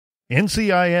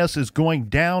NCIS is going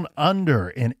down under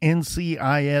in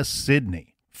NCIS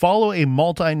Sydney. Follow a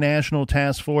multinational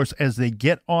task force as they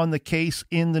get on the case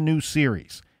in the new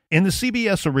series. In the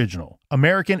CBS original,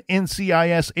 American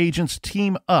NCIS agents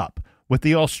team up with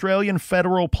the Australian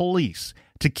Federal Police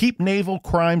to keep naval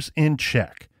crimes in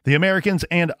check. The Americans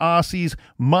and Aussies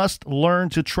must learn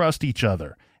to trust each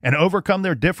other and overcome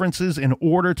their differences in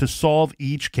order to solve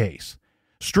each case.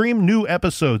 Stream new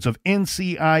episodes of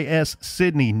NCIS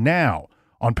Sydney now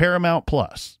on Paramount+.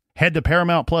 Head to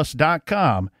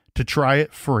ParamountPlus.com to try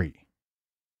it free.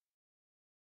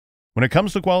 When it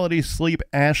comes to quality sleep,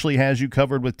 Ashley has you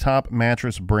covered with top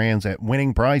mattress brands at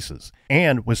winning prices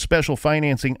and with special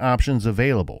financing options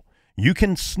available. You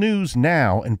can snooze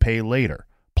now and pay later.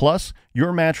 Plus,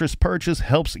 your mattress purchase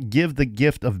helps give the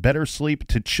gift of better sleep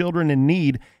to children in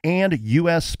need and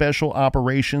U.S. Special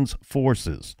Operations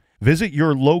Forces. Visit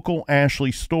your local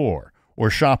Ashley store or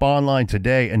shop online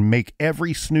today and make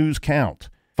every snooze count.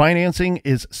 Financing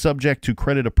is subject to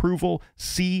credit approval.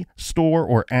 See store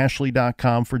or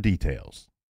ashley.com for details.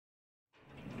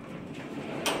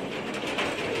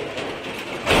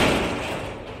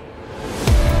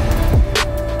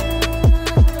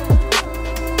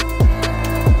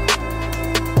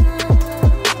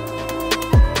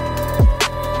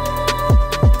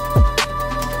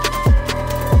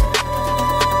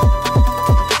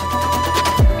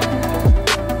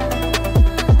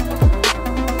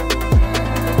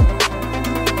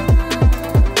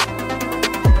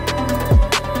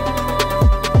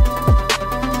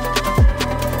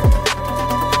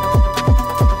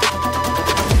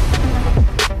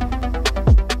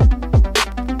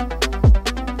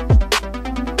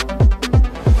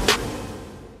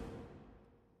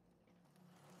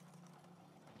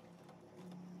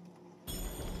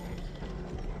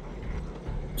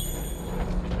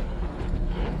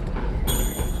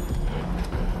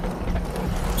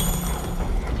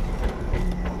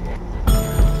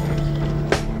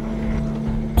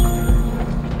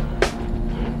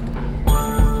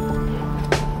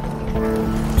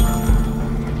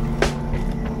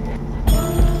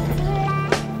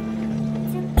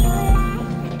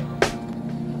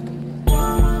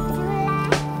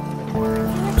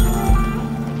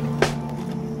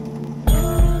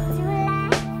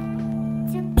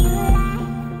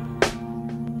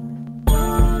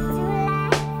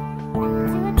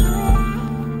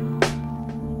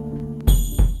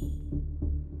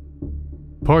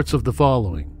 Parts of the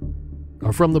following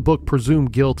are from the book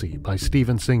Presumed Guilty by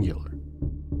Stephen Singular.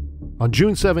 On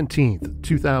June 17,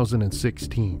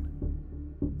 2016,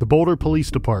 the Boulder Police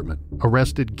Department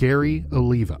arrested Gary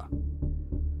Oliva,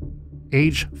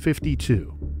 age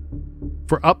 52,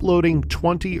 for uploading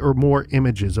 20 or more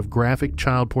images of graphic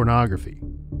child pornography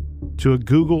to a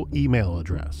Google email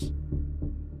address.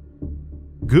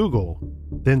 Google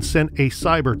then sent a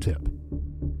cyber tip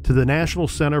to the National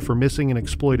Center for Missing and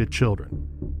Exploited Children,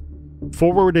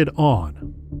 forwarded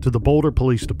on to the Boulder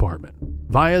Police Department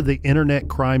via the Internet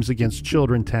Crimes Against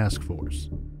Children Task Force.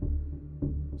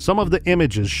 Some of the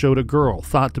images showed a girl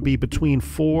thought to be between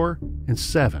 4 and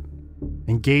 7,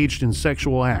 engaged in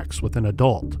sexual acts with an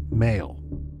adult male,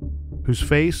 whose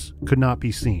face could not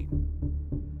be seen.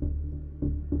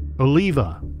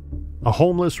 Oliva, a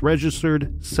homeless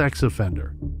registered sex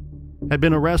offender, had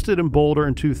been arrested in Boulder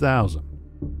in 2000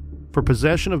 for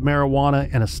possession of marijuana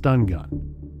and a stun gun,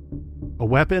 a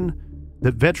weapon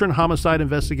that veteran homicide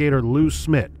investigator Lou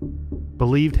Smith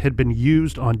believed had been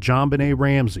used on JonBenét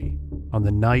Ramsey on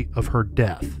the night of her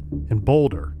death in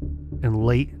Boulder in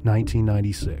late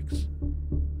 1996.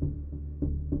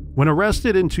 When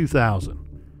arrested in 2000,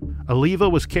 Oliva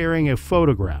was carrying a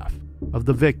photograph of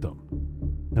the victim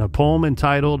in a poem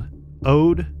entitled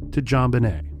Ode to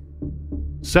JonBenet.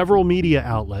 Several media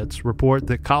outlets report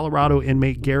that Colorado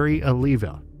inmate Gary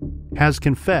Oliva has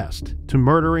confessed to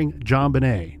murdering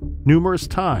JonBenet numerous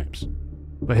times,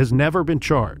 but has never been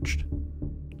charged.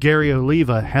 Gary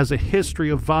Oliva has a history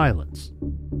of violence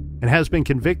and has been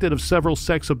convicted of several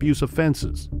sex abuse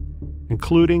offenses,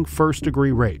 including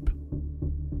first-degree rape.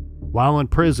 While in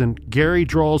prison, Gary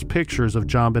draws pictures of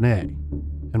JonBenet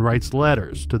and writes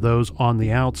letters to those on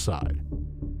the outside,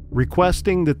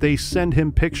 requesting that they send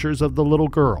him pictures of the little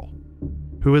girl,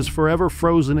 who is forever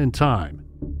frozen in time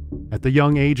at the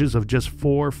young ages of just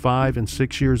 4, 5, and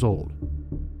 6 years old,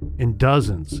 in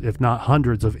dozens, if not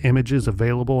hundreds, of images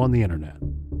available on the internet.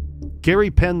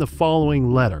 Gary penned the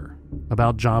following letter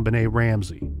about JonBenét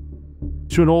Ramsey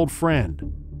to an old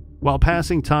friend while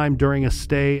passing time during a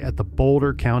stay at the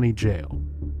Boulder County Jail.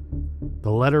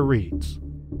 The letter reads,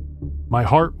 "My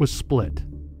heart was split,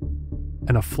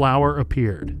 and a flower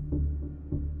appeared,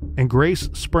 and grace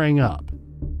sprang up,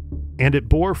 and it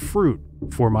bore fruit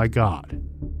for my God.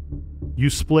 You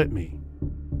split me,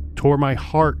 tore my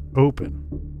heart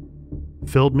open,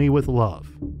 filled me with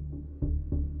love.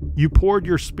 You poured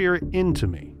your Spirit into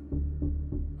me.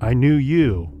 I knew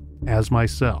you as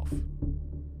myself.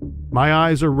 My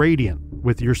eyes are radiant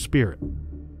with your Spirit.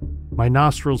 My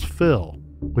nostrils fill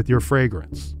with your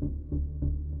fragrance.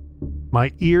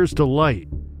 My ears delight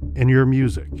in your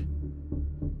music,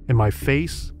 and my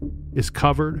face is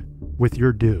covered with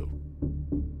your dew.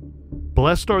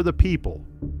 Blessed are the people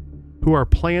who are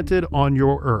planted on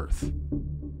your earth,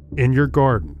 in your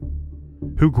garden,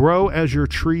 who grow as your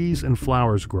trees and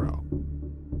flowers grow,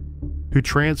 who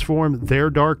transform their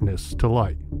darkness to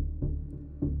light.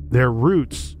 Their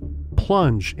roots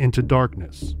plunge into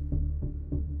darkness.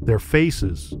 Their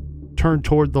faces turn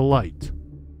toward the light.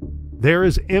 There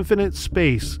is infinite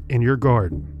space in your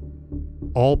garden.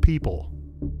 All people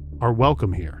are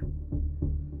welcome here.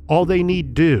 All they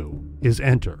need do is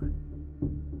enter.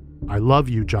 I love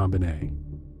you, JonBenet.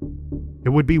 It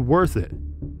would be worth it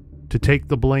to take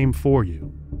the blame for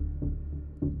you.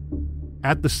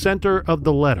 At the center of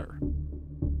the letter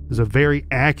is a very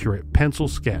accurate pencil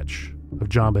sketch of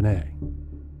JonBenet.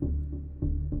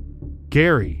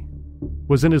 Gary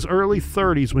was in his early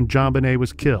 30s when JonBenet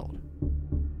was killed,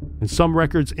 and some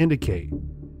records indicate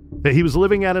that he was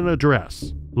living at an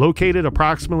address located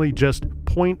approximately just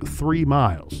 0.3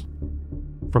 miles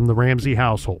from the Ramsey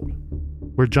household,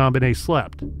 where JonBenet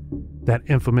slept that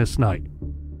infamous night.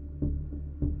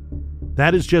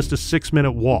 That is just a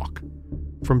 6-minute walk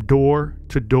from door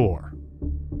to door,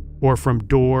 or from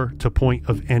door to point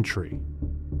of entry,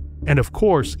 and of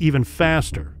course even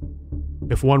faster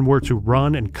if one were to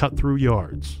run and cut through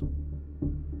yards.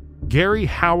 Gary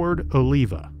Howard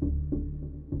Oliva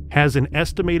has an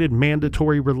estimated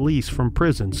mandatory release from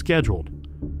prison scheduled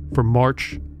for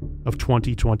March of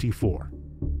 2024.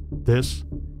 This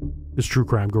is True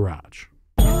Crime Garage.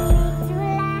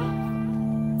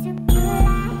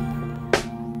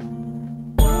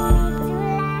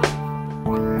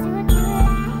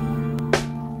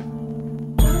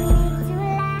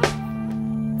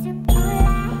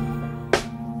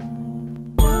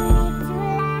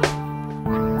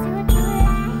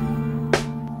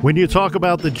 When you talk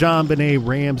about the JonBenét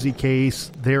Ramsey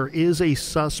case, there is a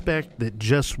suspect that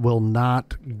just will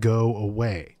not go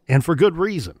away, and for good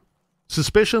reason.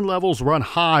 Suspicion levels run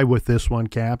high with this one,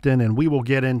 Captain, and we will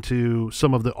get into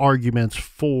some of the arguments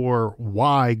for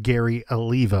why Gary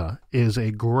Oliva is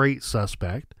a great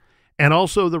suspect, and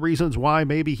also the reasons why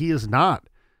maybe he is not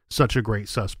such a great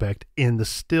suspect in the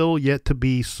still yet to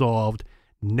be solved,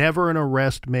 never an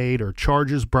arrest made or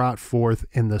charges brought forth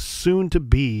in the soon to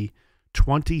be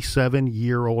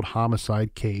 27-year-old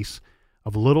homicide case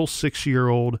of little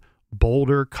 6-year-old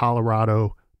Boulder,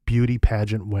 Colorado beauty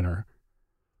pageant winner,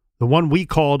 the one we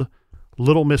called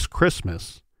Little Miss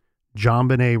Christmas,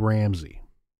 JonBenet Ramsey.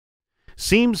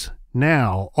 Seems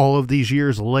now, all of these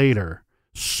years later,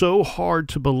 so hard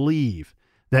to believe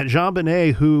that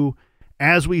JonBenet, who,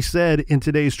 as we said in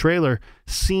today's trailer,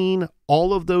 seen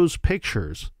all of those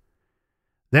pictures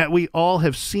that we all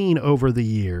have seen over the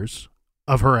years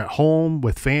of her at home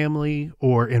with family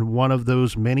or in one of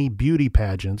those many beauty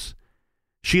pageants,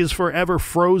 she is forever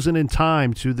frozen in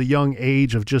time to the young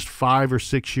age of just 5 or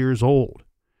 6 years old.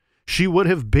 She would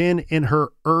have been in her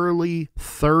early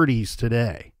 30s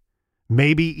today,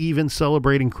 maybe even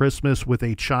celebrating Christmas with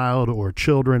a child or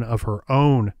children of her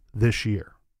own this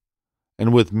year.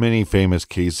 And with many famous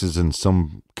cases, and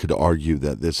some could argue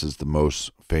that this is the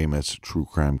most famous true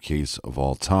crime case of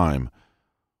all time,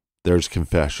 there's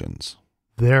confessions.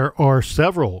 There are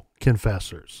several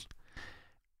confessors.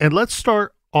 And let's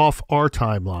start off our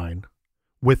timeline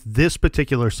with this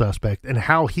particular suspect and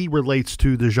how he relates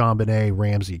to the JonBenet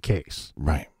Ramsey case.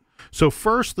 Right. So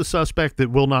first, the suspect that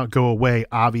will not go away,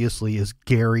 obviously, is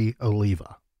Gary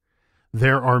Oliva.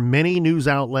 There are many news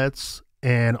outlets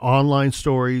and online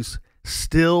stories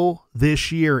still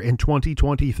this year in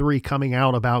 2023 coming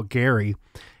out about Gary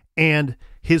and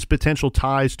his potential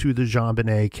ties to the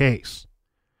JonBenet case.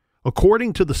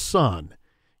 According to The Sun,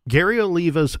 Gary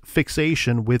Oliva's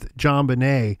fixation with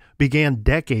JonBenet began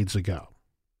decades ago.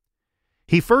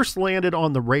 He first landed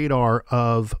on the radar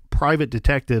of private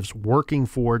detectives working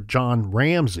for John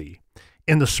Ramsey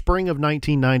in the spring of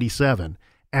 1997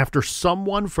 after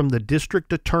someone from the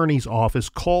district attorney's office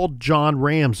called John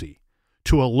Ramsey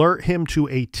to alert him to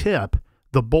a tip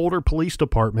the Boulder Police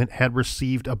Department had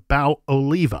received about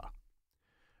Oliva.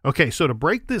 Okay, so to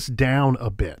break this down a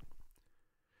bit,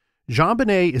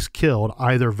 JonBenet is killed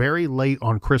either very late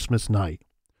on Christmas night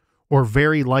or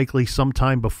very likely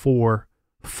sometime before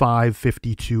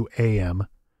 5:52 a.m.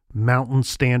 Mountain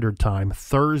Standard Time,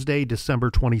 Thursday, December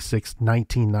 26,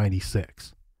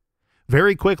 1996.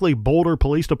 Very quickly, Boulder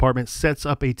Police Department sets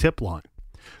up a tip line.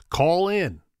 Call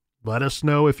in. Let us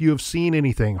know if you have seen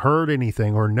anything, heard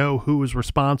anything, or know who is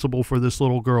responsible for this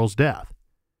little girl's death.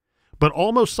 But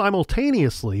almost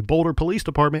simultaneously, Boulder Police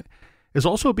Department is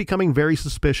also becoming very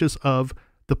suspicious of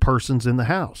the persons in the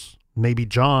house. Maybe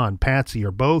John, Patsy,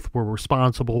 or both were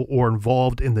responsible or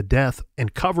involved in the death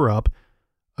and cover-up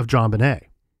of JonBenet.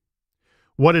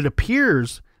 What it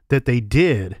appears that they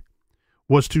did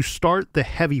was to start the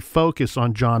heavy focus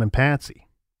on John and Patsy.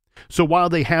 So while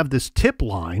they have this tip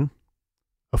line,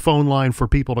 a phone line for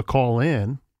people to call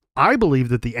in, I believe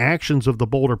that the actions of the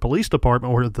Boulder Police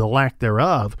Department, or the lack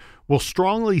thereof, will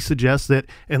strongly suggest that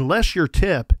unless your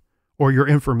tip or your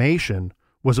information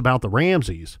was about the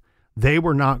Ramseys, they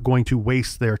were not going to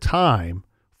waste their time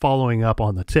following up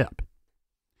on the tip.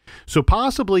 So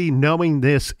possibly knowing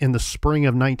this in the spring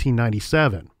of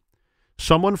 1997,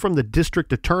 someone from the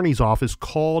district attorney's office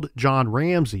called John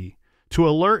Ramsey to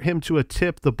alert him to a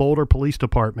tip the Boulder Police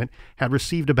Department had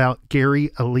received about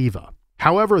Gary Oliva.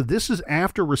 However, this is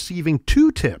after receiving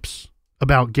 2 tips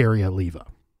about Gary Oliva.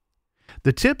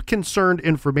 The tip concerned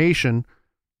information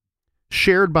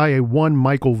shared by a one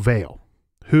Michael Vale,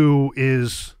 who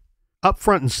is up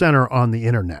front and center on the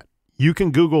internet. You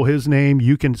can Google his name,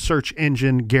 you can search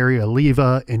engine Gary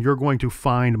Oliva, and you're going to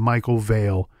find Michael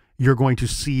Vale. You're going to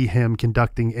see him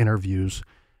conducting interviews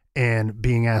and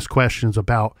being asked questions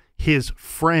about his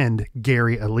friend,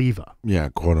 Gary Oliva. Yeah,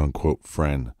 quote unquote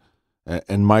friend.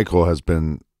 And Michael has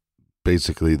been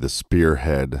basically the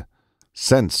spearhead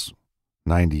since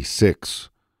 96,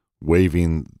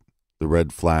 waving the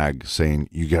red flag saying,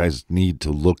 you guys need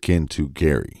to look into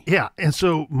Gary. Yeah. And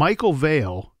so Michael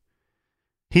Vale,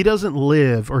 he doesn't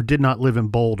live or did not live in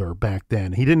Boulder back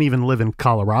then. He didn't even live in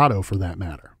Colorado for that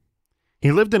matter.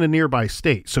 He lived in a nearby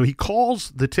state. So he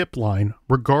calls the tip line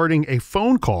regarding a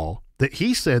phone call that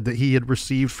he said that he had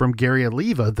received from Gary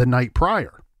Oliva the night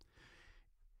prior.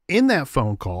 In that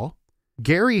phone call,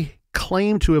 Gary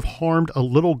claimed to have harmed a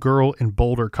little girl in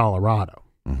Boulder, Colorado.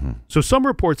 Mm-hmm. So some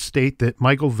reports state that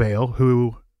Michael Vale,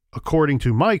 who, according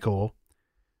to Michael,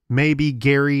 may be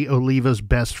Gary Oliva's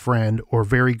best friend or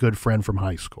very good friend from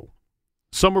high school.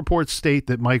 Some reports state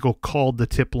that Michael called the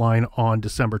tip line on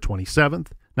December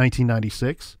 27th,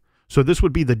 1996. So this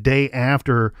would be the day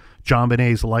after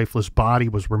JonBenet's lifeless body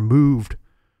was removed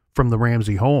from the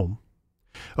Ramsey home.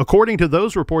 According to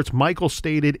those reports, Michael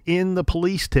stated in the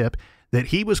police tip that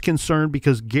he was concerned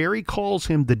because Gary calls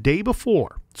him the day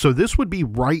before. So this would be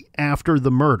right after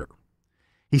the murder.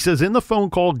 He says in the phone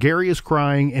call, Gary is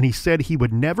crying, and he said he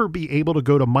would never be able to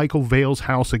go to Michael Vale's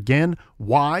house again.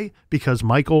 Why? Because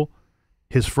Michael,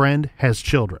 his friend, has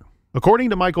children. According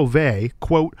to Michael Vale,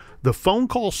 quote, the phone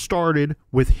call started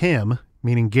with him,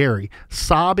 meaning Gary,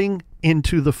 sobbing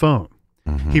into the phone.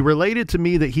 Mm-hmm. He related to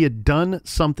me that he had done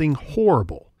something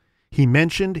horrible. He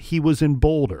mentioned he was in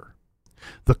Boulder.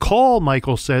 The call,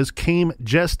 Michael says, came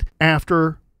just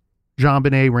after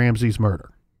JonBenet Ramsey's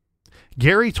murder.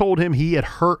 Gary told him he had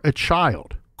hurt a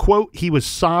child. Quote, he was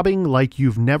sobbing like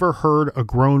you've never heard a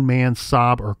grown man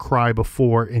sob or cry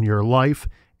before in your life,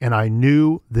 and I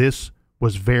knew this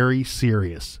was very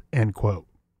serious, end quote.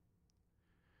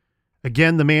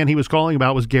 Again, the man he was calling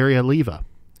about was Gary Oliva.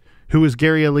 Who is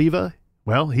Gary Oliva?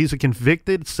 Well, he's a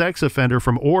convicted sex offender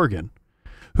from Oregon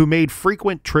who made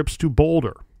frequent trips to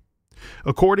Boulder.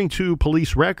 According to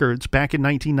police records, back in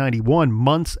 1991,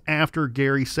 months after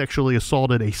Gary sexually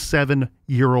assaulted a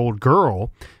 7-year-old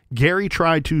girl, Gary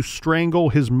tried to strangle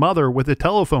his mother with a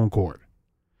telephone cord.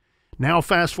 Now,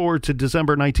 fast forward to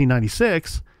December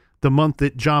 1996, the month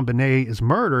that JonBenet is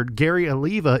murdered, Gary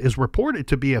Oliva is reported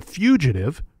to be a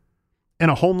fugitive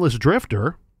and a homeless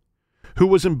drifter who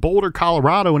was in Boulder,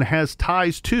 Colorado, and has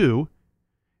ties to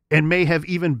and may have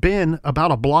even been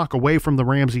about a block away from the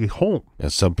Ramsey home. Yeah,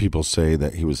 some people say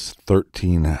that he was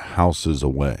 13 houses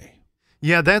away.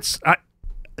 Yeah, that's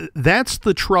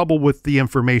the trouble with the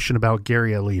information about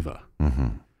Gary Oliva.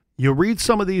 Mm-hmm. You read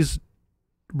some of these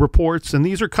reports, and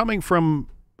these are coming from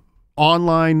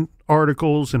online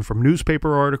articles and from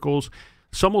newspaper articles.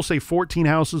 Some will say 14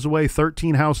 houses away,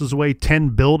 13 houses away, 10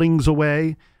 buildings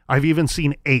away. I've even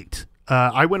seen 8.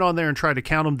 I went on there and tried to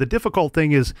count them. The difficult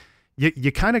thing is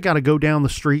you kind of got to go down the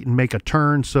street and make a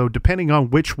turn. So depending on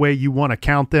which way you want to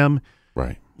count them,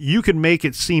 right, you can make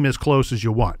it seem as close as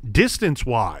you want.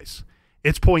 Distance-wise,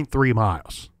 it's 0.3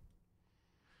 miles.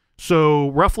 So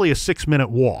roughly a 6-minute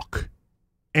walk.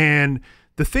 And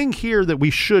the thing here that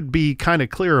we should be kind of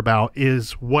clear about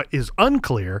is what is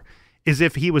unclear is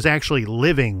if he was actually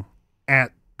living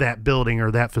at that building or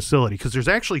that facility, because there's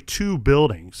actually 2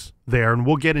 buildings there, and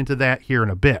we'll get into that here in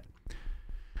a bit.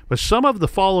 But some of the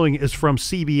following is from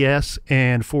CBS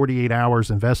and 48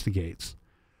 Hours Investigates.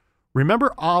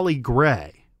 Remember Ollie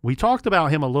Gray? We talked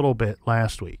about him a little bit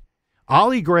last week.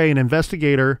 Ollie Gray, an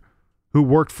investigator who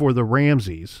worked for the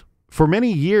Ramseys, for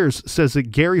many years says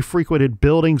that Gary frequented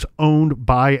buildings owned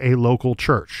by a local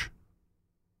church,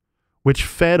 which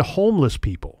fed homeless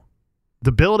people.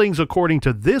 The buildings, according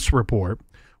to this report,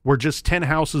 were just 10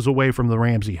 houses away from the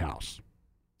Ramsey house.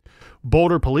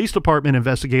 Boulder Police Department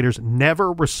investigators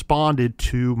never responded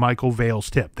to Michael Vale's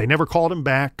tip. They never called him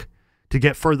back to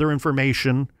get further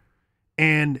information,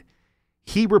 and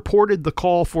he reported the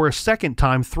call for a second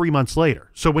time 3 months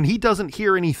later. So when he doesn't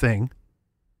hear anything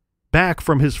back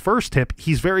from his first tip,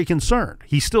 he's very concerned.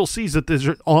 He still sees that there's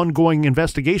an ongoing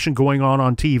investigation going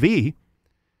on TV.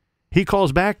 He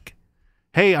calls back,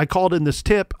 hey, I called in this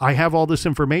tip. I have all this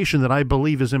information that I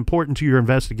believe is important to your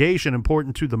investigation,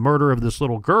 important to the murder of this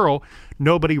little girl.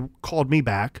 Nobody called me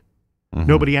back. Mm-hmm.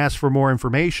 Nobody asked for more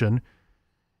information.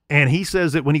 And he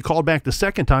says that when he called back the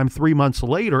second time, 3 months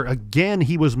later, again,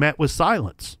 he was met with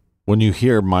silence. When you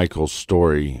hear Michael's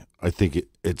story, I think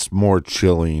it's more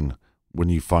chilling when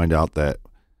you find out that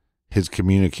his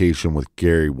communication with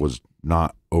Gary was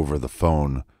not over the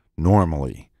phone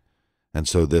normally. And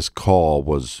so this call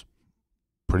was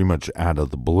pretty much out of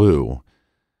the blue.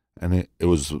 And it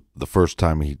was the first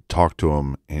time he talked to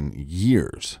him in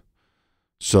years.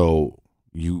 So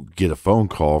you get a phone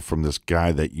call from this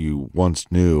guy that you once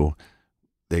knew.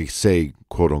 They say,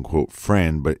 quote unquote,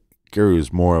 friend, but Gary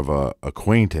was more of a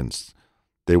acquaintance.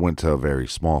 They went to a very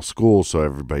small school, so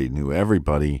everybody knew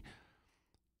everybody.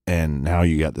 And now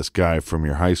you got this guy from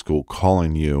your high school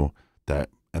calling you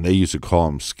and they used to call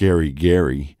him Scary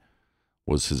Gary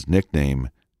was his nickname.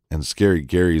 And Scary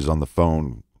Gary's on the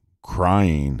phone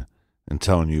crying and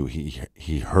telling you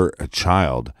he hurt a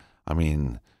child. I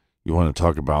mean, you want to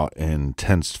talk about an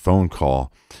intense phone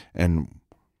call. And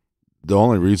the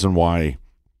only reason why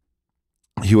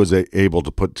he was able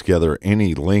to put together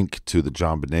any link to the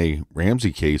JonBenet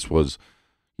Ramsey case was,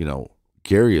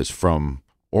 Gary is from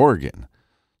Oregon.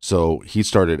 So he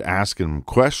started asking him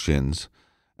questions,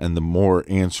 and the more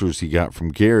answers he got from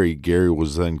Gary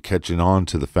was then catching on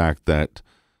to the fact that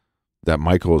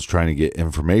Michael was trying to get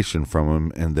information from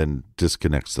him, and then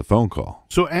disconnects the phone call.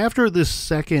 So after this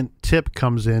second tip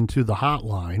comes into the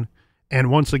hotline,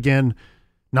 and once again,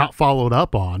 not followed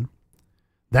up on,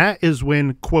 that is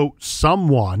when, quote,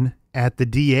 someone at the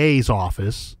DA's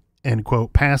office, end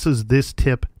quote, passes this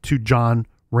tip to John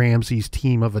Ramsey's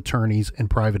team of attorneys and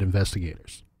private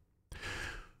investigators.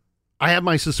 I have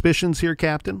my suspicions here,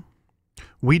 Captain.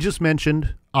 We just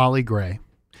mentioned Ollie Gray.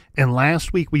 And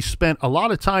last week we spent a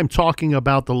lot of time talking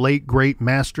about the late, great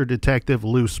master detective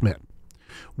Lou Smith.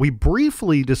 We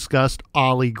briefly discussed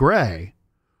Ollie Gray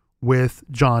with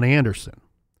John Anderson.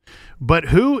 But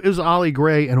who is Ollie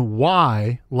Gray, and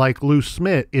why, like Lou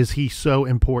Smith, is he so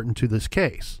important to this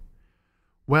case?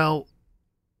 Well,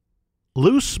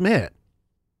 Lou Smith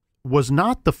was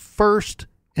not the first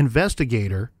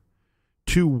investigator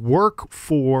to work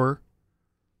for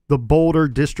the Boulder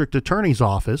District Attorney's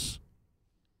Office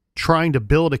trying to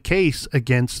build a case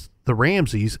against the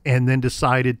Ramseys, and then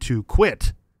decided to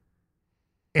quit.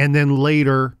 And then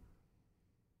later,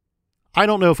 I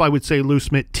don't know if I would say Lou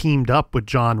Smith teamed up with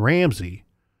John Ramsey,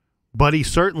 but he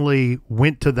certainly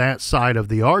went to that side of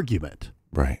the argument.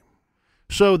 Right.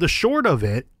 So the short of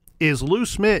it is Lou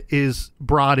Smith is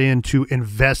brought in to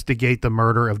investigate the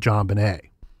murder of JonBenet.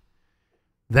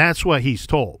 That's what he's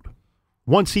told.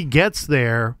 Once he gets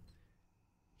there,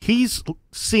 he's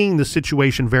seeing the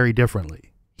situation very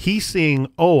differently. He's seeing,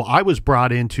 I was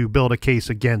brought in to build a case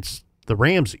against the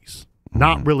Ramseys,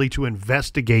 not really to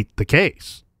investigate the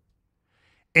case.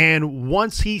 And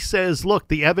once he says, look,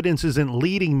 the evidence isn't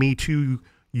leading me to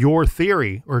your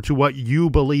theory or to what you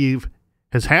believe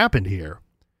has happened here,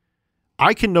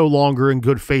 I can no longer in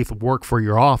good faith work for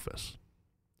your office.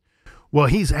 Well,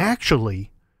 he's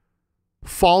actually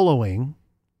following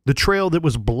the trail that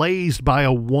was blazed by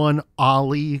a one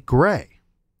Ollie Gray.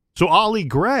 So Ollie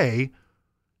Gray,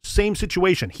 same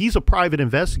situation. He's a private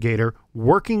investigator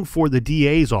working for the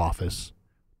DA's office,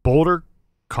 Boulder,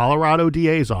 Colorado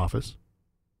DA's office.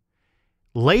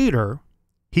 Later,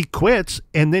 he quits,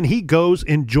 and then he goes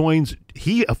and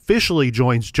he officially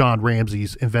joins John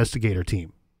Ramsey's investigator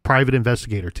team, private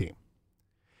investigator team.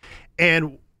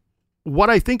 And what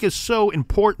I think is so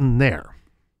important there,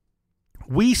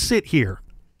 we sit here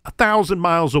 1,000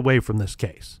 miles away from this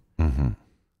case,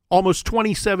 almost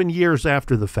 27 years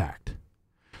after the fact.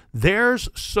 There's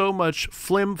so much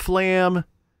flim-flam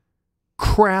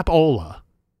crapola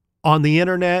on the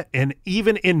internet and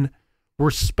even in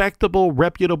respectable,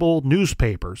 reputable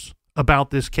newspapers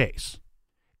about this case.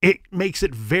 It makes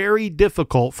it very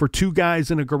difficult for two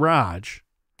guys in a garage.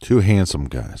 Two handsome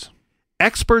guys.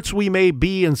 Experts we may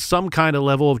be in some kind of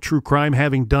level of true crime,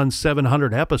 having done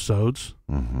 700 episodes.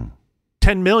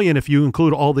 10 million if you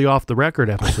include all the off-the-record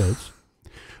episodes.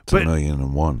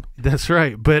 10,000,001. That's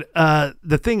right. But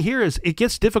the thing here is it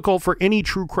gets difficult for any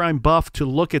true crime buff to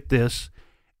look at this,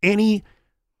 any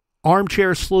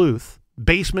armchair sleuth,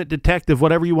 basement detective,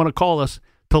 whatever you want to call us,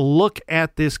 to look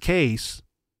at this case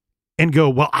and go,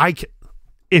 well,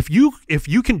 if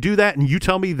you can do that and you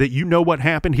tell me that you know what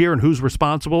happened here and who's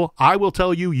responsible, I will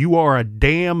tell you you are a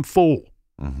damn fool.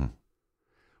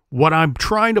 What I'm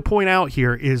trying to point out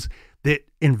here is that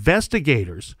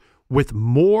investigators with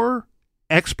more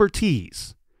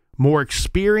expertise, more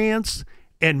experience,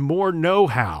 and more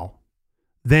know-how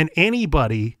than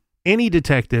anybody, any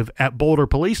detective at Boulder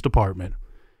Police Department,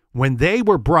 when they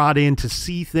were brought in to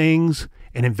see things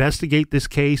and investigate this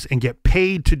case and get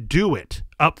paid to do it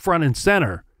up front and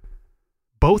center,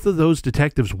 both of those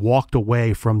detectives walked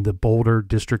away from the Boulder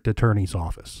District Attorney's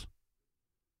office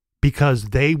because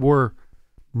they were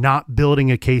not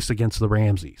building a case against the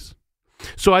Ramseys.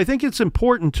 So I think it's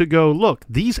important to go, look,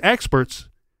 these experts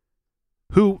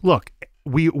who, look,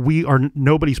 we are,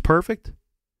 nobody's perfect.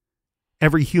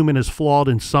 Every human is flawed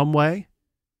in some way.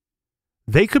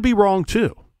 They could be wrong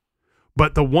too.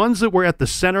 But the ones that were at the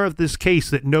center of this case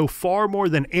that know far more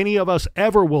than any of us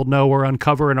ever will know or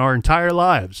uncover in our entire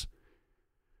lives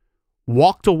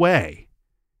walked away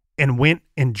and went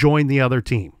and joined the other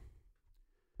team.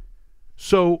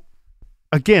 So,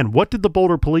 again, what did the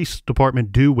Boulder Police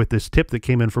Department do with this tip that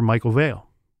came in from Michael Vale?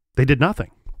 They did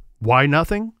nothing. Why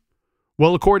nothing?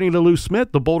 Well, according to Lou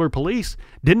Smith, the Boulder Police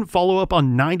didn't follow up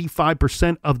on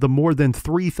 95% of the more than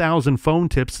 3,000 phone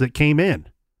tips that came in.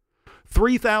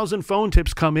 3,000 phone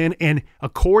tips come in, and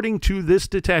according to this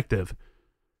detective,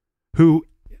 who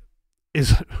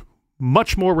is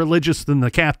much more religious than the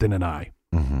captain and I,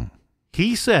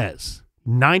 he says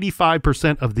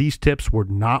 95% of these tips were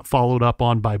not followed up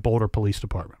on by Boulder Police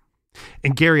Department.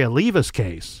 In Gary Oliva's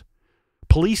case,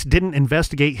 police didn't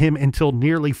investigate him until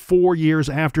nearly 4 years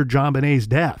after JonBenet's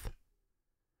death.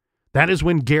 That is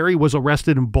when Gary was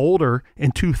arrested in Boulder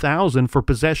in 2000 for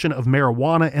possession of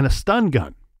marijuana and a stun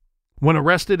gun. When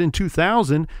arrested in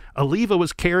 2000, Oliva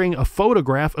was carrying a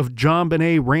photograph of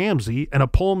JonBenét Ramsey and a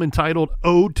poem entitled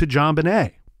Ode to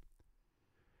JonBenet.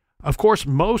 Of course,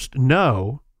 most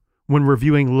know, when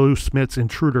reviewing Lou Smith's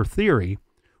intruder theory,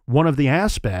 one of the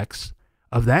aspects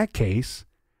of that case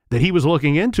that he was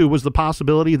looking into was the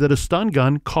possibility that a stun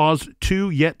gun caused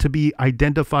two yet-to-be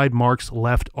identified marks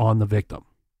left on the victim.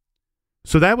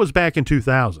 So that was back in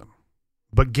 2000.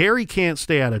 But Gary can't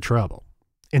stay out of trouble.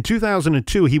 In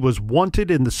 2002, he was wanted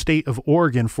in the state of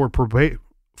Oregon for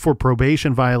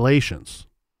probation violations.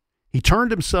 He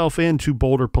turned himself in to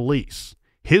Boulder police.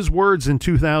 His words in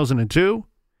 2002,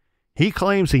 he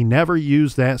claims he never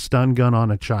used that stun gun on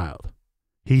a child.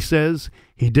 He says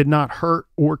he did not hurt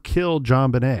or kill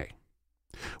JonBenet.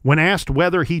 When asked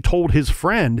whether he told his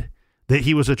friend that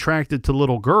he was attracted to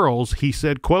little girls, he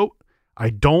said, quote, "I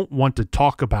don't want to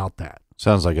talk about that."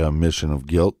 Sounds like a admission of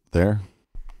guilt there.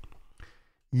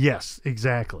 Yes,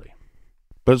 exactly.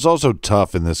 But it's also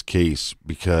tough in this case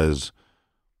because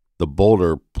the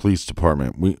Boulder Police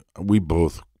Department, we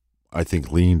both, I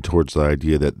think, lean towards the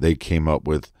idea that they came up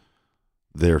with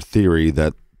their theory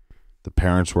that the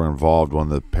parents were involved when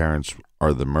the parents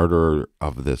are the murderer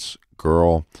of this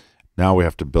girl. Now we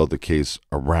have to build the case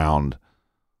around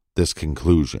this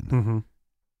conclusion.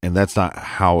 And that's not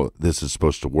how this is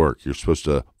supposed to work. You're supposed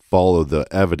to follow the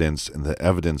evidence, and the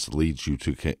evidence leads you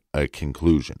to a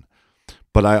conclusion.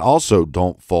 But I also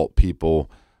don't fault people.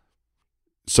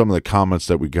 Some of the comments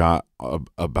that we got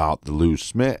about the Lou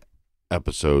Smith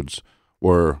episodes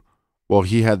were, well,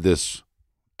 he had this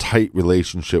tight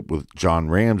relationship with John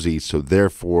Ramsey, so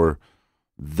therefore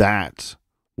that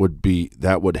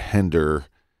would hinder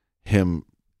him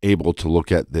able to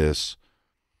look at this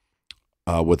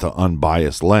with an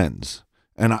unbiased lens.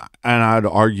 And I'd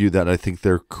argue that I think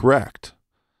they're correct.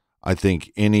 I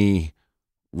think any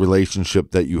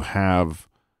relationship that you have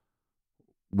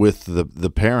with the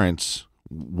parents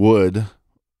would,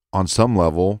 on some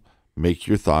level, make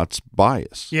your thoughts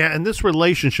biased. Yeah, and this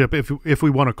relationship, if we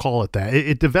want to call it that,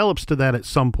 it develops to that at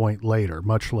some point later,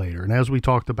 much later. And as we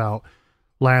talked about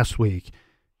last week,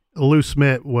 Lou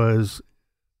Smith was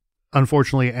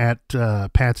unfortunately at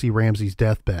Patsy Ramsey's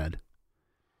deathbed.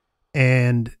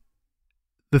 And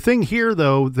the thing here,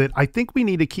 though, that I think we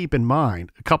need to keep in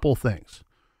mind, a couple of things.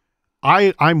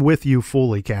 I'm with you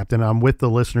fully, Captain. I'm with the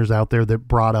listeners out there that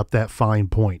brought up that fine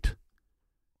point.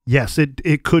 Yes,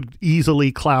 it could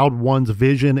easily cloud one's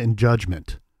vision and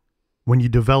judgment when you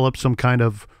develop some kind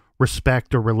of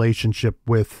respect or relationship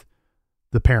with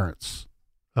the parents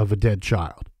of a dead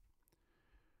child.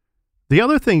 The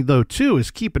other thing, though, too, is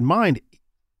keep in mind,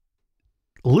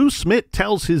 Lou Smith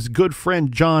tells his good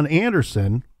friend John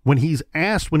Anderson when he's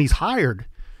hired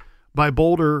by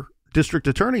Boulder District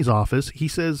Attorney's Office, he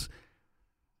says,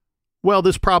 well,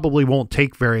 this probably won't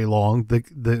take very long.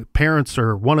 The parents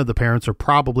or one of the parents are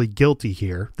probably guilty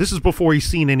here. This is before he's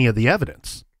seen any of the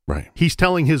evidence. Right. He's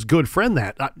telling his good friend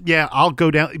that, yeah, I'll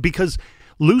go down, because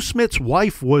Lou Smith's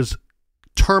wife was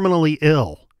terminally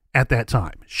ill at that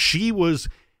time. She was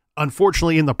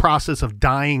unfortunately in the process of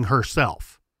dying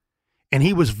herself. And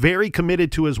he was very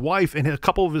committed to his wife, and a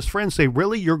couple of his friends say,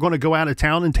 really, you're going to go out of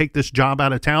town and take this job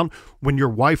out of town when your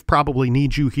wife probably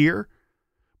needs you here?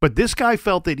 But this guy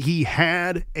felt that he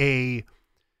had a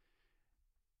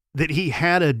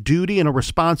duty and a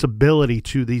responsibility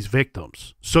to these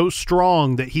victims so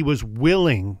strong that he was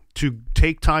willing to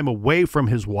take time away from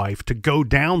his wife to go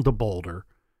down to Boulder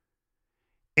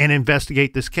and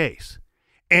investigate this case.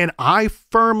 And I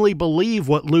firmly believe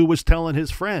what Lou was telling his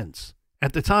friends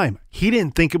at the time. He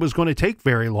didn't think it was going to take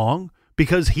very long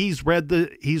because he's read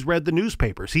the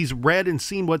newspapers. He's read and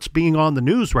seen what's being on the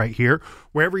news right here,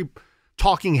 where every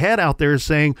talking head out there is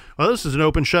saying, "Oh, this is an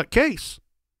open shut case."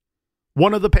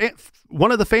 One of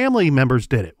the family members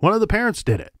did it. One of the parents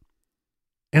did it.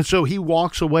 And so he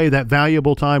walks away that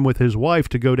valuable time with his wife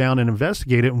to go down and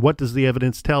investigate it. And what does the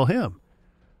evidence tell him?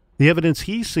 The evidence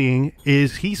he's seeing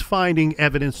is he's finding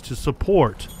evidence to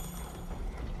support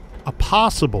a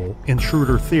possible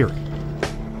intruder theory.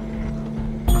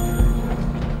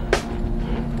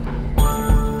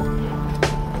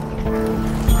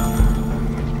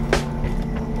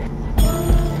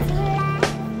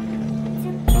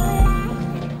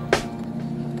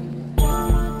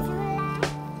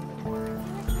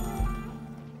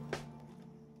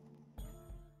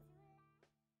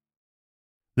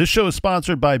 This show is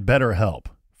sponsored by BetterHelp.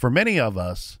 For many of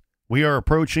us, we are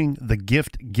approaching the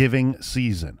gift-giving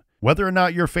season. Whether or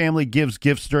not your family gives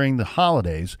gifts during the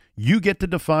holidays, you get to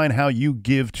define how you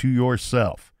give to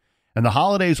yourself. And the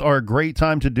holidays are a great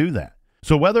time to do that.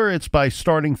 So whether it's by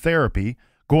starting therapy,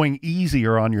 going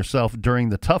easier on yourself during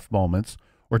the tough moments,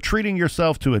 or treating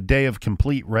yourself to a day of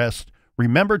complete rest,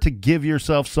 remember to give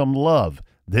yourself some love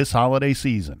this holiday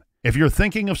season. If you're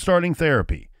thinking of starting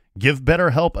therapy, give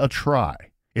BetterHelp a try.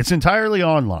 It's entirely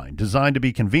online, designed to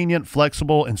be convenient,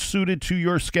 flexible, and suited to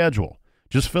your schedule.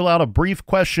 Just fill out a brief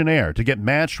questionnaire to get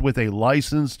matched with a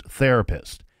licensed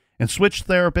therapist and switch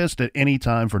therapist at any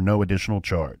time for no additional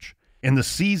charge. In the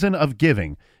season of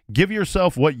giving, give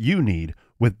yourself what you need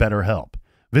with BetterHelp.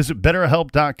 Visit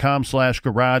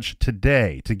BetterHelp.com/garage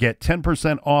today to get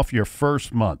 10% off your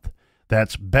first month.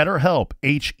 That's BetterHelp,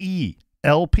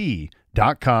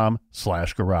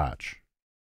 HELP.com/garage.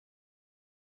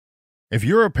 If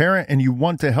you're a parent and you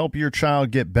want to help your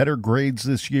child get better grades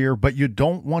this year, but you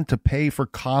don't want to pay for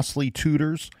costly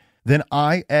tutors, then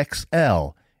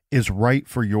IXL is right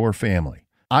for your family.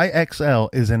 IXL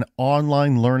is an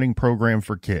online learning program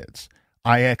for kids.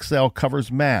 IXL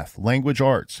covers math, language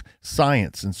arts,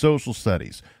 science, and social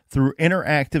studies through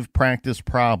interactive practice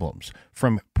problems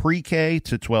from pre-K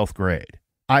to 12th grade.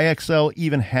 IXL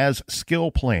even has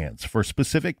skill plans for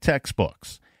specific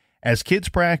textbooks. As kids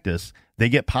practice, they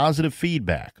get positive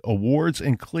feedback, awards,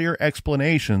 and clear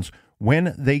explanations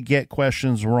when they get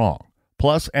questions wrong.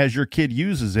 Plus, as your kid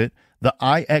uses it, the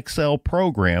IXL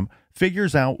program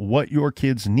figures out what your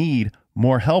kids need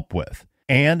more help with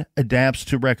and adapts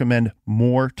to recommend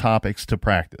more topics to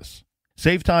practice.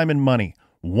 Save time and money.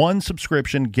 One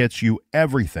subscription gets you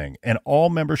everything, and all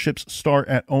memberships start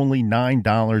at only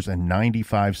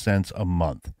 $9.95 a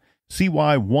month. See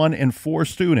why 1 in 4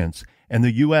 students in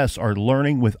the U.S. are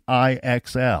learning with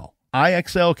IXL.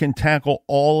 IXL can tackle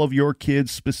all of your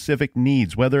kids' specific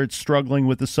needs, whether it's struggling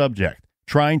with the subject,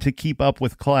 trying to keep up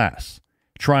with class,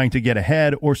 trying to get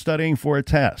ahead, or studying for a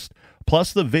test.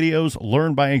 Plus, the videos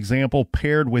learned by example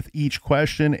paired with each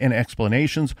question and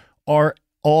explanations are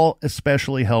all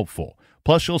especially helpful.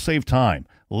 Plus, you'll save time.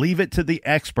 Leave it to the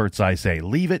experts, I say.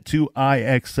 Leave it to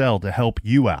IXL to help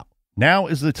you out. Now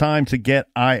is the time to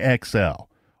get IXL.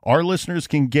 Our listeners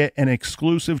can get an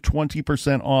exclusive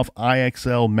 20% off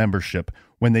IXL membership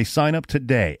when they sign up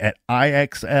today at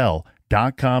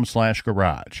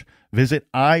IXL.com/garage. Visit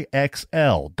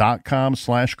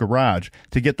IXL.com/garage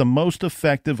to get the most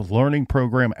effective learning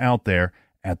program out there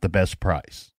at the best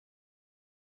price.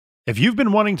 If you've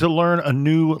been wanting to learn a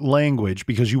new language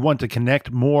because you want to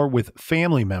connect more with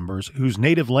family members whose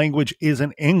native language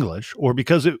isn't English, or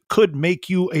because it could make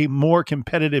you a more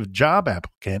competitive job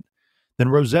applicant, then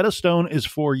Rosetta Stone is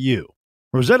for you.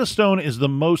 Rosetta Stone is the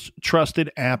most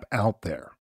trusted app out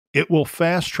there. It will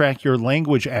fast-track your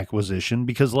language acquisition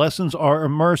because lessons are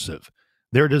immersive.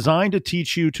 They're designed to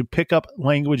teach you to pick up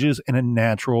languages in a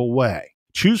natural way.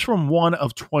 Choose from one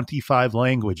of 25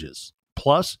 languages.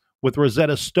 Plus, with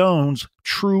Rosetta Stone's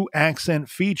True Accent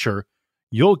feature,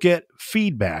 you'll get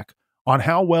feedback on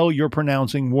how well you're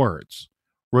pronouncing words.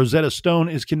 Rosetta Stone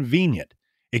is convenient.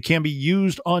 It can be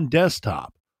used on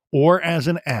desktop or as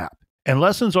an app, and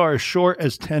lessons are as short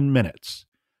as 10 minutes.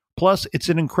 Plus, it's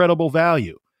an incredible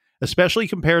value, especially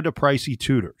compared to pricey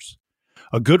tutors.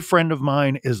 A good friend of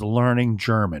mine is learning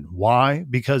German. Why?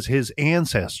 Because his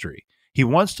ancestry. He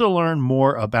wants to learn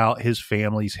more about his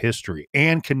family's history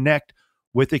and connect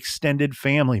with extended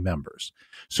family members.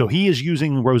 So he is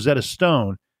using Rosetta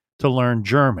Stone to learn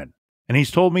German. And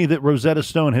he's told me that Rosetta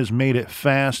Stone has made it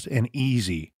fast and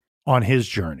easy on his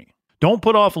journey. Don't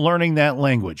put off learning that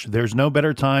language. There's no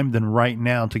better time than right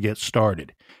now to get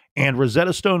started. And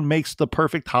Rosetta Stone makes the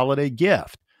perfect holiday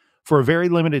gift. For a very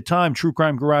limited time, True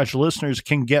Crime Garage listeners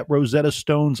can get Rosetta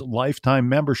Stone's lifetime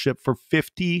membership for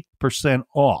 50%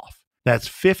 off. That's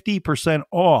 50%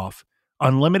 off.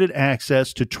 Unlimited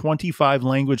access to 25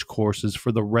 language courses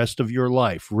for the rest of your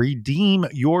life. Redeem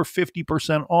your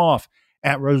 50% off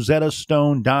at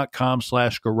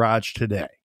rosettastone.com/garage today.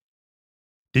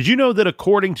 Did you know that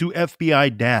according to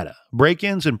FBI data,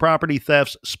 break-ins and property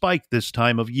thefts spike this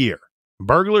time of year?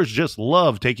 Burglars just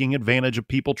love taking advantage of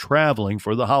people traveling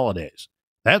for the holidays.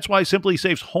 That's why Simply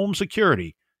Safe's home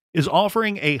security is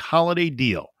offering a holiday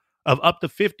deal of up to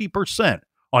 50%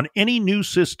 on any new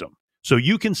system, so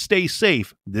you can stay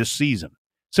safe this season.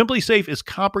 Simply Safe is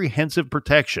comprehensive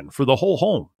protection for the whole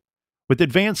home with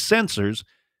advanced sensors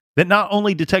that not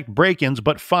only detect break-ins,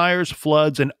 but fires,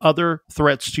 floods, and other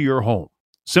threats to your home.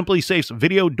 Simply Safe's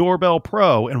Video Doorbell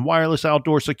Pro and wireless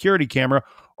outdoor security camera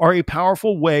are a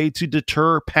powerful way to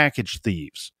deter package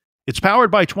thieves. It's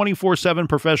powered by 24/7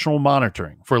 professional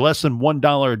monitoring for less than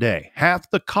 $1 a day, half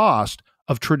the cost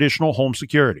of traditional home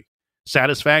security.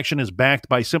 Satisfaction is backed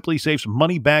by Simply Safe's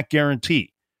money-back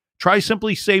guarantee. Try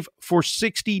Simply Safe for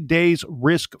 60 days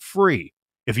risk-free.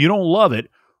 If you don't love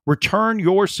it, return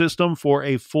your system for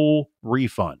a full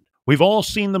refund. We've all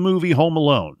seen the movie Home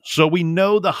Alone, so we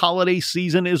know the holiday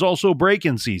season is also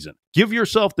break-in season. Give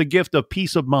yourself the gift of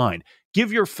peace of mind.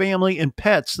 Give your family and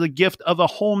pets the gift of a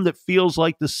home that feels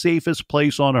like the safest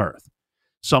place on earth.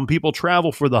 Some people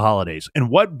travel for the holidays, and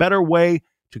what better way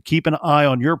to keep an eye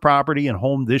on your property and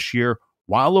home this year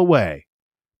while away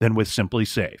than with Simply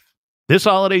Safe. This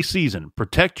holiday season,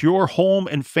 protect your home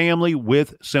and family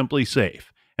with Simply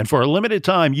Safe. And for a limited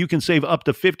time, you can save up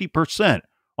to 50%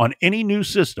 on any new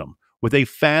system with a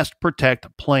Fast Protect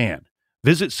plan.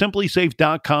 Visit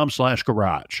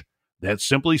simplysafe.com/garage. That's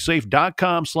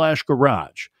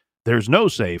simplysafe.com/garage. There's no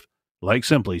safe like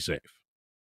Simply Safe.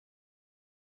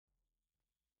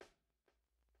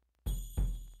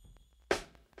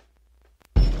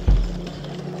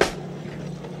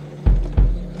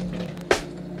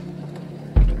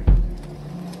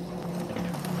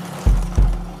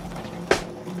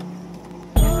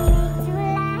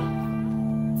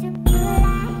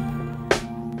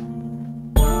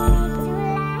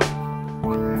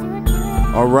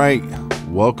 All right,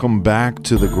 welcome back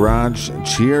to the garage.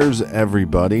 Cheers,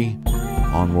 everybody.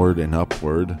 Onward and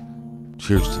upward.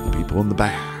 Cheers to the people in the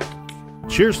back.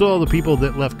 Cheers to all the people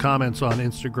that left comments on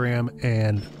Instagram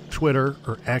and Twitter,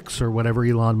 or X, or whatever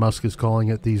Elon Musk is calling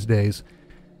it these days,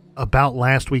 about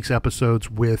last week's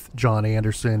episodes with John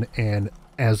Anderson and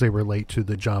as they relate to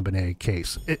the JonBenet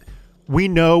case. We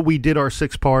know we did our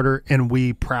 6-parter, and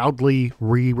we proudly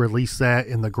re-release that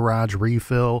in the Garage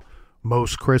Refill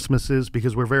most Christmases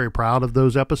because we're very proud of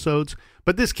those episodes.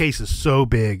 But this case is so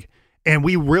big, and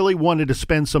we really wanted to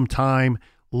spend some time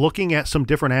looking at some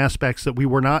different aspects that we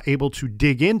were not able to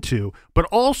dig into, but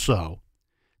also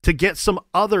to get some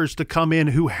others to come in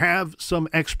who have some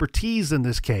expertise in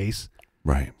this case,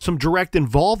 right? Some direct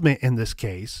involvement in this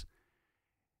case,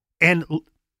 and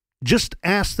just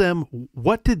ask them,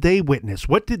 what did they witness?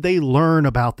 What did they learn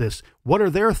about this? What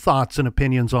are their thoughts and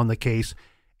opinions on the case?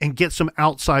 And get some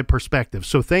outside perspective.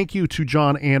 So thank you to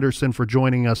John Anderson for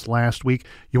joining us last week.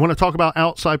 You want to talk about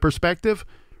outside perspective?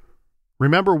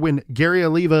 Remember when Gary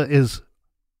Oliva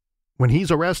when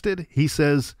he's arrested, he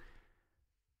says,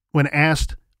 when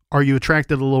asked, are you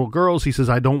attracted to little girls? He says,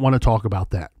 I don't want to talk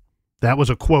about that. That was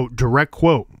a quote, direct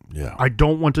quote. Yeah. I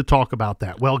don't want to talk about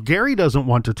that. Well, Gary doesn't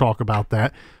want to talk about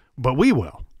that, but we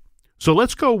will. So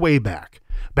let's go way back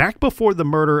before the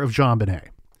murder of JonBenet.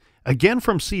 Again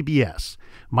from CBS,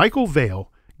 Michael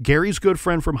Vale, Gary's good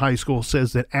friend from high school,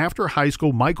 says that after high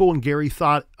school, Michael and Gary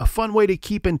thought a fun way to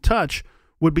keep in touch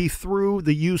would be through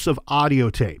the use of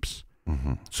audio tapes.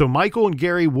 Mm-hmm. So Michael and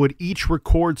Gary would each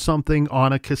record something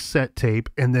on a cassette tape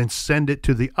and then send it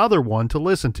to the other one to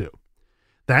listen to.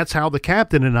 That's how the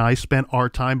captain and I spent our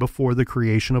time before the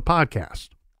creation of podcasts.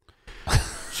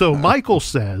 So Michael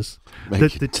says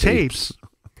that the tapes,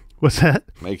 what's that?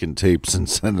 Making tapes and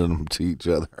sending them to each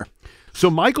other. So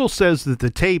Michael says that the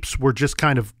tapes were just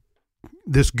kind of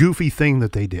this goofy thing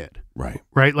that they did. Right.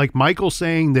 Right. Like Michael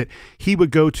saying that he would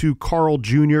go to Carl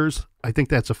Jr.'s. I think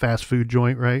that's a fast food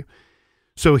joint, right?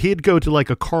 So he'd go to like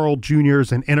a Carl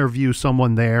Jr.'s and interview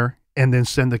someone there and then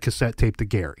send the cassette tape to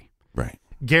Gary. Right.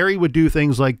 Gary would do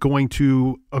things like going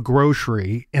to a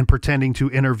grocery and pretending to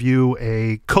interview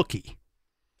a cookie.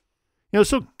 You know,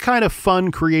 so kind of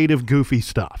fun, creative, goofy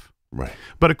stuff. Right.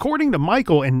 But according to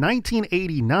Michael, in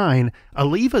 1989,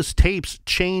 Oliva's tapes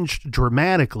changed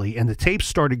dramatically, and the tapes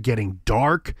started getting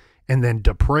dark and then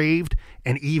depraved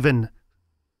and even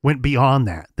went beyond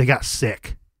that. They got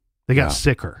sick. They got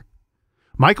sicker.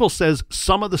 Michael says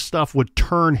some of the stuff would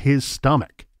turn his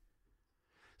stomach,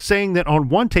 saying that on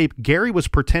one tape, Gary was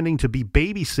pretending to be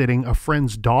babysitting a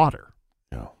friend's daughter.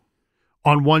 Yeah.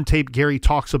 On one tape, Gary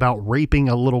talks about raping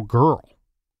a little girl.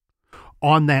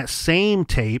 On that same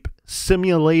tape,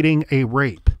 simulating a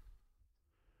rape.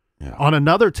 Yeah. On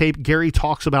another tape, Gary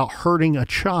talks about hurting a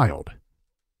child.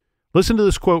 Listen to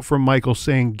this quote from Michael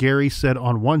saying Gary said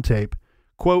on one tape,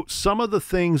 quote, "Some of the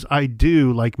things I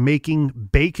do, like making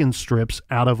bacon strips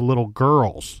out of little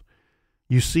girls.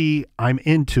 You see, I'm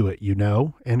into it, you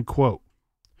know," end quote.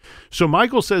 So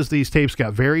Michael says these tapes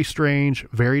got very strange,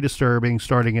 very disturbing,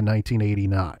 starting in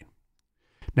 1989.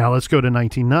 Now let's go to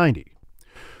 1990.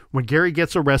 When Gary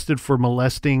gets arrested for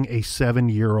molesting a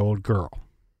 7-year-old girl.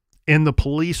 In the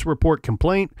police report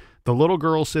complaint, the little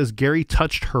girl says Gary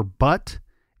touched her butt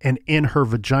and in her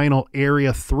vaginal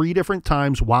area 3 different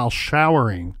times while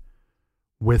showering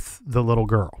with the little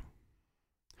girl.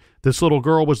 This little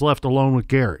girl was left alone with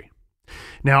Gary.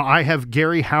 Now, I have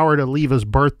Gary Howard Oliva's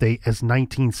birthday as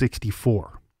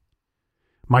 1964.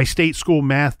 My state school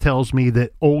math tells me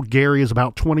that old Gary is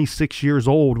about 26 years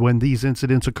old when these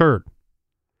incidents occurred.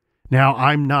 Now,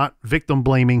 I'm not victim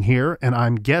blaming here, and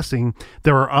I'm guessing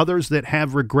there are others that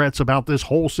have regrets about this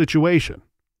whole situation.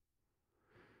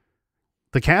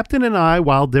 The captain and I,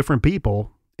 while different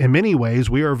people, in many ways,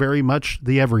 we are very much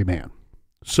the everyman.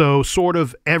 So sort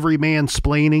of everyman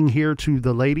splaining here to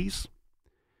the ladies.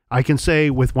 I can say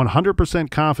with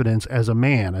 100% confidence as a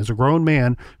man, as a grown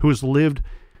man who has lived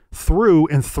through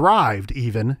and thrived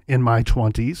even in my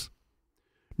 20s,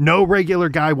 no regular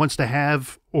guy wants to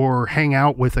have or hang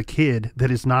out with a kid that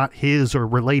is not his or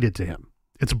related to him.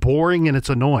 It's boring and it's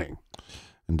annoying.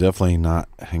 And definitely not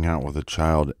hang out with a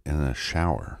child in a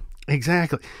shower.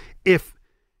 Exactly. If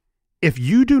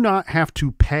you do not have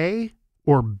to pay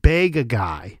or beg a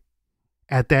guy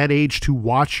at that age to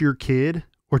watch your kid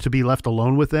or to be left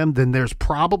alone with them, then there's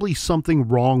probably something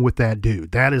wrong with that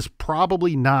dude. That is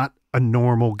probably not a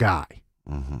normal guy.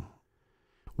 Mm-hmm.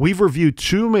 We've reviewed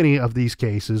too many of these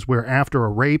cases where after a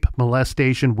rape,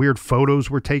 molestation, weird photos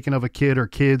were taken of a kid or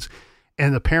kids,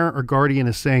 and the parent or guardian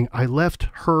is saying, I left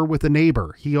her with a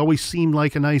neighbor. He always seemed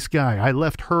like a nice guy. I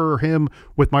left her or him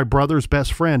with my brother's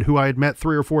best friend who I had met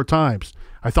 3 or 4 times.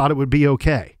 I thought it would be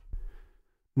okay.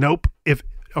 Nope. If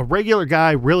a regular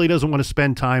guy really doesn't want to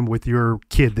spend time with your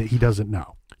kid that he doesn't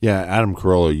know. Yeah, Adam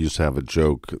Carolla used to have a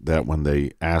joke that when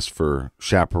they asked for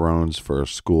chaperones for a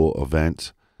school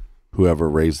event, whoever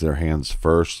raised their hands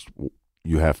first,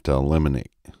 you have to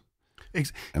eliminate.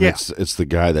 And it's the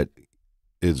guy that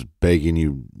is begging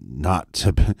you not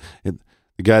to be,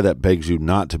 the guy that begs you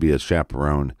not to be a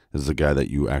chaperone is the guy that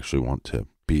you actually want to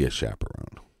be a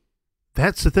chaperone.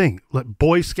 That's the thing. Like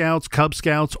Boy Scouts, Cub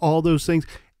Scouts, all those things.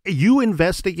 You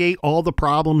investigate all the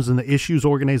problems and the issues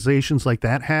organizations like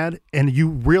that had, and you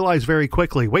realize very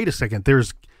quickly, wait a second,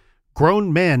 there's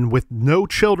grown men with no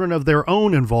children of their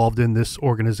own involved in this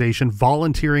organization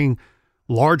volunteering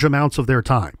large amounts of their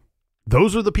time.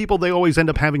 Those are the people they always end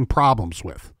up having problems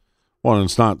with. Well, and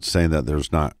it's not saying that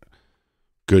there's not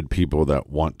good people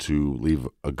that want to leave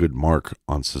a good mark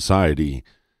on society,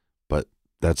 but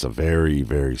that's a very,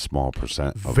 very small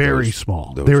percent of very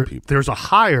small. Those people. There's a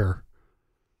higher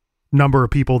number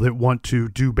of people that want to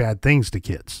do bad things to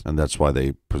kids. And that's why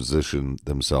they position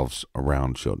themselves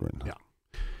around children. Yeah.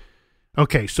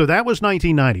 Okay, so that was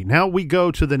 1990. Now we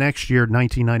go to the next year,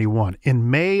 1991. In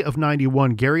May of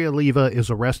 91, Gary Oliva is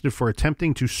arrested for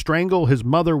attempting to strangle his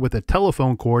mother with a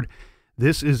telephone cord,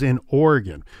 This is in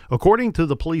Oregon. According to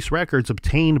the police records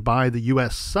obtained by the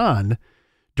U.S. Sun,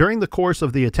 during the course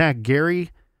of the attack,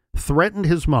 Gary threatened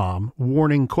his mom,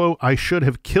 warning, quote, "I should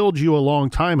have killed you a long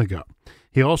time ago."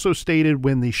 He also stated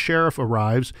when the sheriff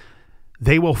arrives,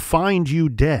 "They will find you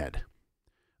dead."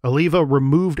 Oliva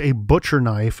removed a butcher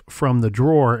knife from the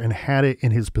drawer and had it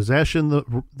in his possession,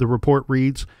 the report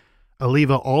reads.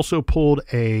 Oliva also pulled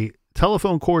a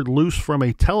telephone cord loose from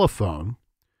a telephone.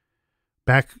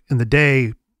 Back in the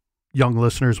day, young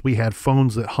listeners, we had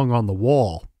phones that hung on the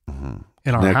wall in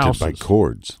our houses. Connected by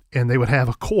cords. And they would have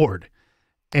a cord.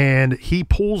 And he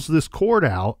pulls this cord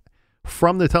out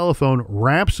from the telephone,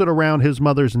 wraps it around his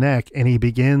mother's neck, and he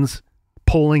begins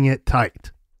pulling it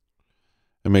tight.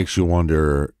 It makes you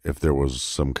wonder if there was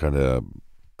some kind of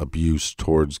abuse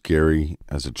towards Gary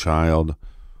as a child,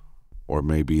 or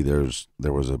maybe there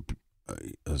was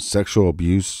a sexual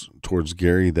abuse towards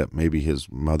Gary that maybe his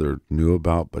mother knew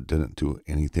about but didn't do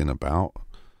anything about.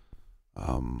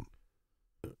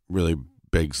 Really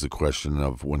begs the question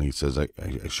of when he says, I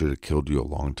should have killed you a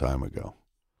long time ago.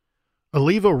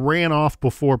 Oliva ran off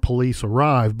before police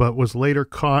arrived, but was later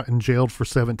caught and jailed for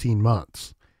 17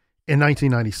 months. In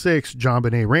 1996,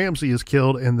 JonBenét Ramsey is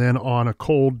killed, and then on a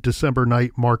cold December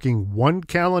night marking 1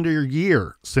 calendar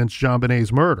year since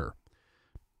JonBenét's murder,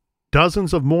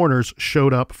 dozens of mourners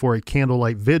showed up for a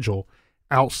candlelight vigil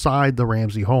outside the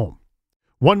Ramsey home.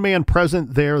 One man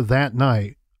present there that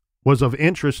night was of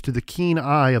interest to the keen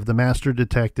eye of the master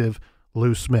detective,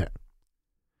 Lou Smith.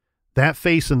 That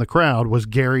face in the crowd was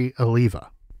Gary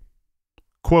Oliva.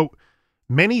 Quote,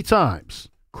 "Many times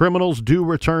criminals do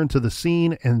return to the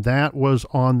scene, and that was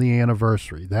on the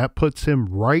anniversary. That puts him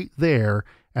right there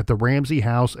at the Ramsey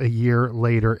house a year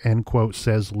later," end quote,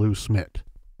 says Lou Smith.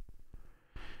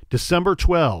 December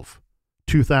 12,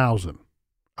 2000,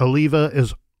 Oliva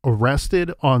is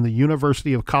arrested on the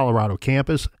University of Colorado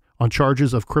campus on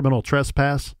charges of criminal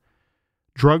trespass,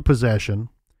 drug possession,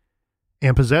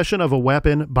 and possession of a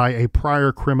weapon by a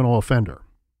prior criminal offender.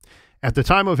 At the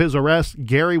time of his arrest,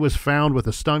 Gary was found with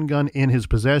a stun gun in his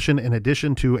possession, in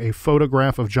addition to a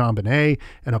photograph of JonBenet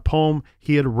and a poem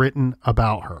he had written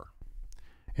about her.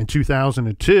 In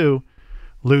 2002,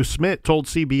 Lou Smith told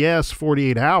CBS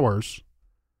 48 Hours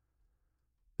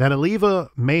that Oliva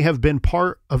may have been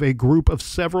part of a group of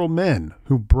several men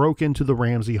who broke into the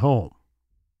Ramsey home.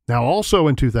 Now, also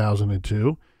in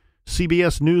 2002,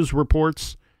 CBS News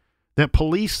reports that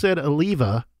police said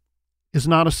Oliva is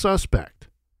not a suspect.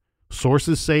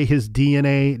 Sources say his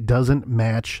DNA doesn't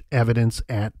match evidence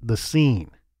at the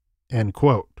scene, end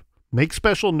quote. Make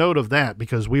special note of that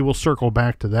because we will circle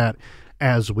back to that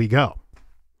as we go.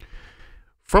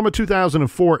 From a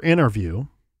 2004 interview,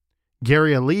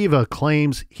 Gary Oliva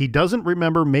claims he doesn't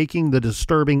remember making the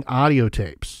disturbing audio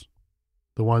tapes,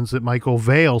 the ones that Michael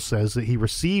Vale says that he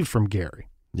received from Gary.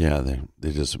 Yeah,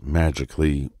 they just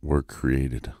magically were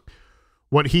created.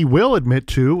 What he will admit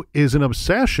to is an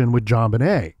obsession with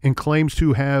JonBenet and claims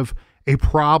to have a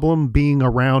problem being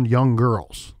around young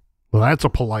girls. Well, that's a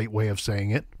polite way of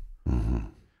saying it. Mm-hmm.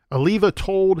 Oliva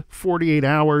told 48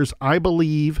 Hours, "I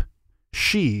believe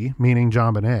she," meaning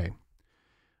JonBenet,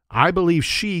 "I believe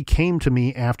she came to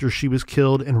me after she was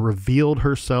killed and revealed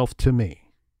herself to me."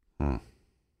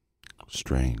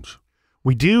 Strange.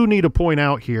 We do need to point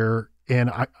out here, and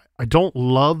I don't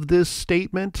love this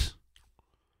statement.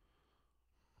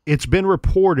 It's been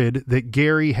reported that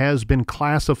Gary has been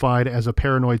classified as a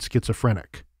paranoid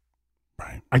schizophrenic.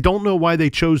 Right. I don't know why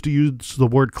they chose to use the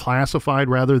word classified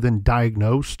rather than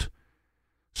diagnosed.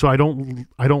 So I don't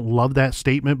love that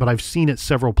statement, but I've seen it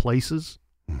several places.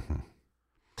 Mm-hmm.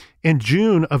 In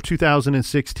June of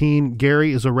 2016,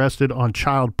 Gary is arrested on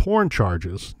child porn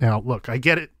charges. Now, look, I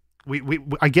get it.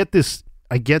 I get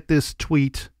this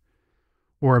tweet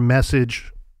or a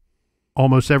message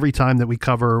almost every time that we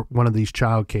cover one of these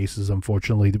child cases.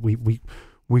 Unfortunately,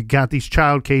 we got these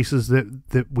child cases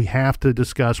that we have to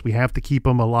discuss. We have to keep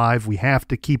them alive. We have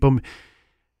to keep them,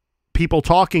 people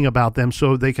talking about them,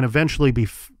 so they can eventually be,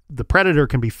 the predator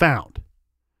can be found.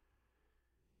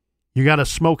 You got to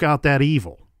smoke out that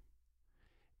evil.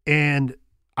 And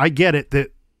I get it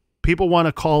that people want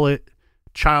to call it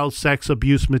child sex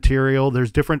abuse material.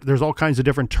 There's all kinds of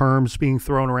different terms being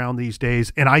thrown around these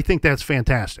days, and I think that's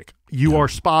fantastic. You are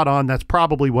spot on. That's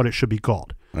probably what it should be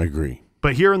called. I agree.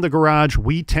 But here in the garage,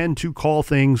 we tend to call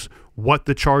things what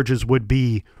the charges would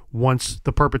be once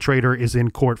the perpetrator is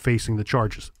in court facing the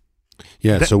charges.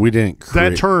 Yeah, so we didn't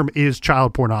create... That term is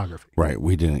child pornography. Right,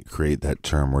 we didn't create that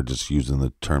term. We're just using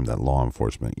the term that law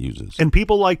enforcement uses. And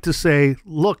people like to say,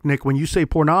 look, Nick, when you say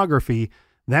pornography,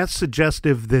 that's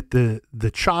suggestive that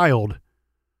the child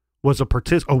was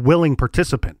a willing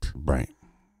participant. Right.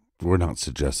 We're not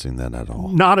suggesting that at all.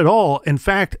 Not at all. In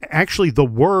fact, actually, the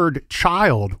word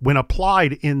child, when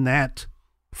applied in that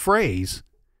phrase,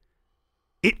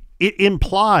 it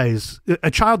implies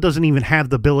a child doesn't even have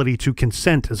the ability to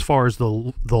consent as far as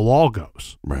the law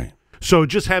goes. Right. So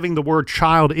just having the word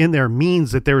child in there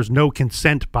means that there is no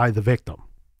consent by the victim.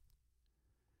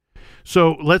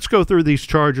 So let's go through these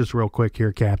charges real quick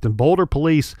here, Captain. Boulder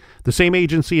police, the same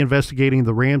agency investigating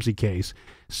the Ramsey case,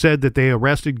 said that they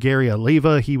arrested Gary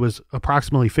Oliva. He was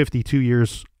approximately 52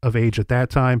 years of age at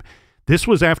that time. This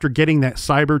was after getting that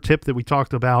cyber tip that we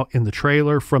talked about in the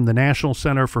trailer from the National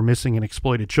Center for Missing and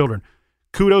Exploited Children.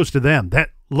 Kudos to them.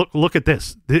 Look at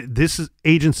this. This is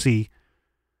agency,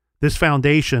 this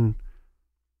foundation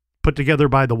put together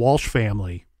by the Walsh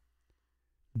family,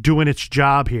 doing its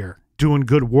job here, doing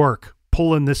good work,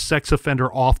 pulling this sex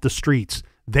offender off the streets.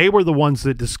 They were the ones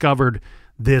that discovered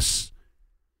this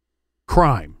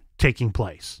crime taking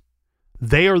place.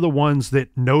 They are the ones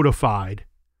that notified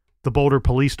the Boulder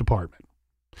Police Department.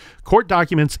 Court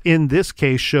documents in this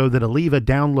case show that Oliva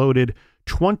downloaded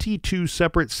 22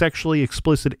 separate sexually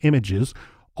explicit images.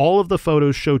 All of the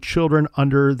photos show children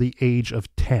under the age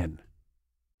of 10.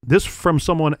 This from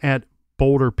someone at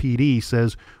Boulder PD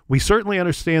says, "We certainly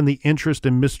understand the interest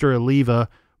in Mr. Oliva,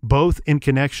 both in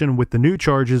connection with the new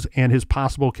charges and his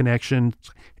possible connections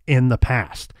in the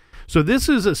past." So this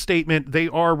is a statement they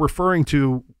are referring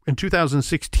to in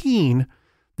 2016,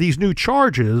 these new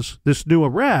charges, this new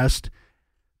arrest.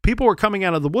 People were coming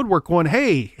out of the woodwork going,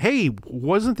 hey,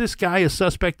 wasn't this guy a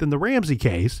suspect in the Ramsey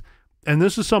case? And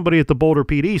this is somebody at the Boulder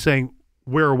PD saying,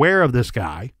 we're aware of this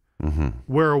guy. Mm-hmm.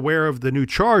 We're aware of the new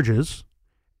charges,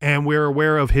 and we're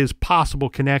aware of his possible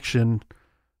connection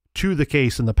to the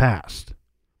case in the past.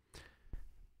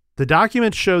 The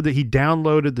documents showed that he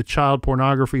downloaded the child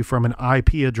pornography from an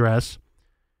IP address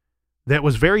that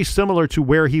was very similar to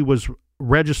where he was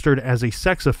registered as a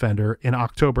sex offender in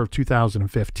October of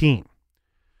 2015.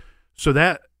 So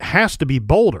that has to be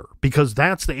Boulder, because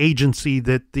that's the agency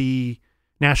that the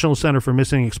National Center for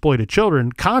Missing and Exploited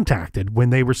Children contacted when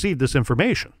they received this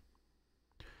information.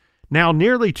 Now,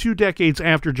 nearly 2 decades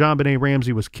after JonBenet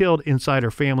Ramsey was killed inside her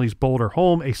family's Boulder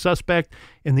home, a suspect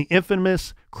in the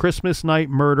infamous Christmas night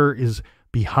murder is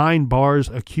behind bars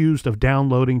accused of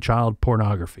downloading child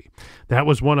pornography. That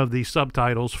was one of the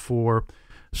subtitles for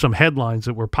some headlines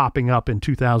that were popping up in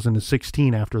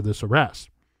 2016 after this arrest.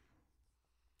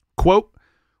 Quote,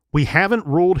 "We haven't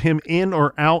ruled him in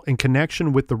or out in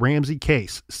connection with the Ramsey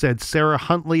case," said Sarah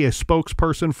Huntley, a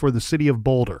spokesperson for the city of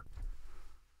Boulder.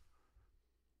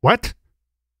 What?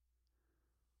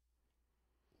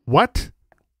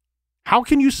 How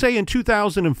can you say in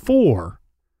 2004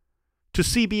 to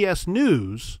CBS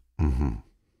News,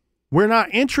 we're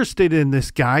not interested in this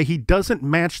guy, he doesn't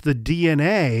match the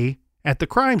DNA at the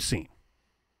crime scene?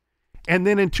 And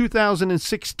then in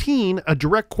 2016, a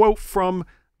direct quote from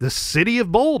the city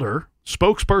of Boulder,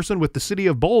 spokesperson with the city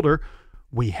of Boulder,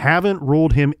 "We haven't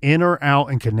ruled him in or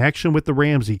out in connection with the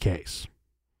Ramsey case."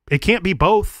 It can't be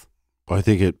both. I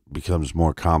think it becomes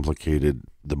more complicated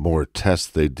the more tests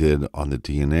they did on the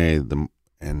DNA,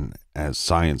 and as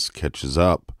science catches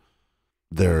up,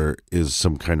 there is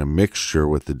some kind of mixture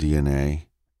with the DNA,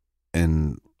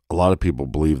 and a lot of people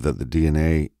believe that the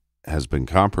DNA has been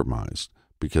compromised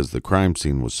because the crime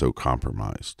scene was so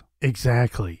compromised.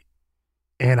 Exactly.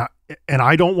 And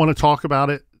I don't want to talk about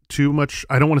it too much.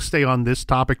 I don't want to stay on this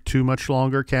topic too much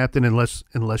longer, Captain,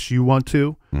 unless you want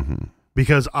to. Mm-hmm.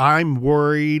 Because I'm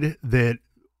worried that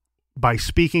by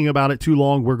speaking about it too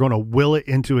long, we're going to will it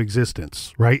into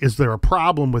existence, right? Is there a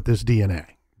problem with this DNA?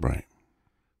 Right.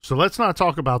 So let's not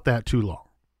talk about that too long.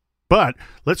 But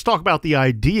let's talk about the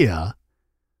idea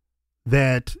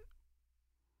that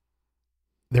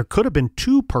there could have been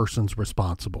 2 persons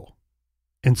responsible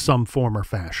in some form or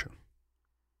fashion.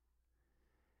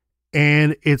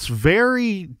 And it's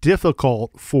very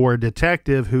difficult for a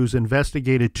detective who's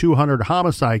investigated 200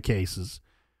 homicide cases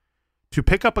to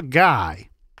pick up a guy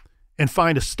and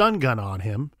find a stun gun on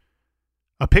him,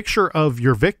 a picture of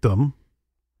your victim,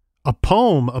 a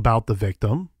poem about the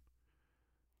victim.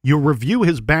 You review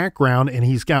his background, and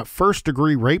he's got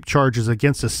first-degree rape charges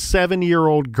against a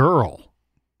 7-year-old girl.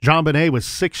 JonBenet was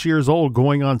 6 years old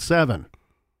going on 7.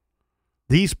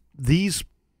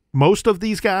 Most of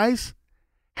these guys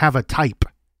have a type.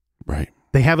 Right.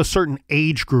 They have a certain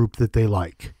age group that they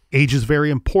like. Age is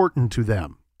very important to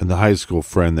them. And the high school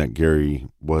friend that Gary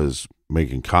was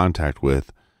making contact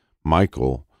with,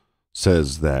 Michael,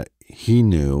 says that he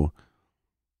knew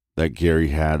that Gary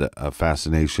had a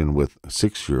fascination with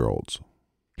 6-year-olds.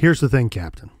 Here's the thing,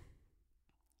 Captain.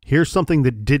 Here's something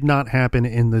that did not happen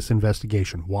in this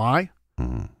investigation. Why?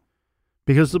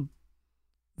 Because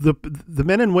the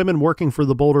men and women working for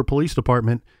the Boulder Police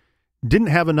Department didn't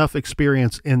have enough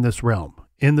experience in this realm,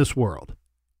 in this world,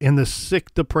 in this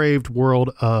sick, depraved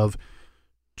world of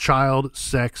child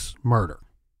sex murder.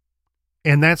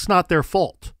 And that's not their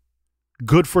fault.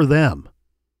 Good for them.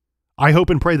 I hope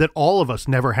and pray that all of us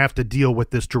never have to deal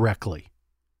with this directly.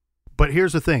 But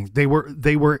here's the thing. They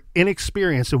were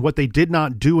inexperienced, and what they did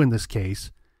not do in this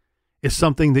case is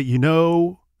something that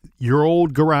your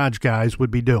old garage guys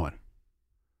would be doing.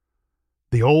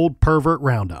 The old pervert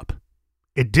roundup.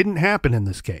 It didn't happen in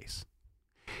this case.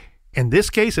 In this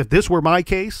case, if this were my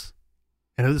case,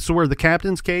 and if this were the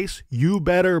captain's case, you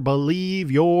better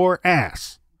believe your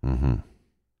ass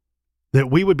that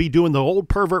we would be doing the old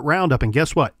pervert roundup. And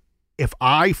guess what? If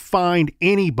I find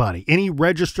anybody, any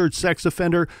registered sex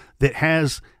offender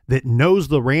that knows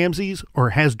the Ramseys or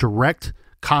has direct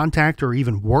contact or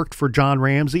even worked for John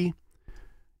Ramsey,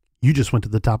 you just went to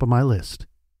the top of my list.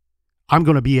 I'm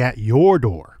going to be at your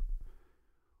door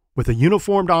with a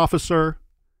uniformed officer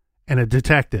and a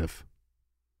detective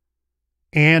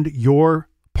and your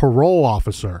parole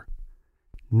officer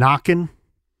knocking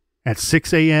at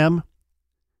 6 a.m.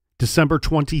 December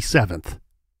 27th.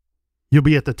 You'll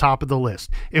be at the top of the list.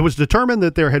 It was determined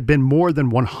that there had been more than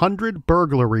 100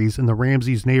 burglaries in the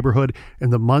Ramseys neighborhood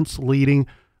in the months leading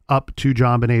up to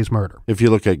JonBenet's murder. If you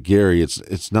look at Gary,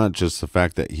 it's not just the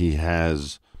fact that he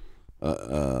has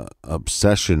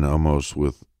obsession almost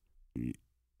with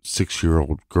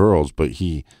 6-year-old girls, but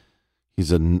he's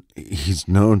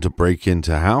known to break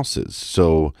into houses.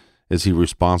 So is he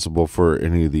responsible for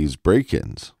any of these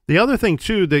break-ins? The other thing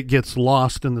too that gets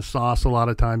lost in the sauce a lot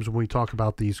of times when we talk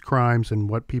about these crimes and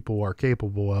what people are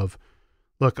capable of,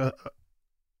 look, a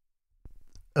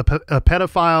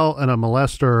pedophile and a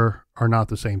molester are not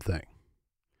the same thing.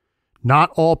 Not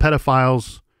all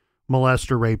pedophiles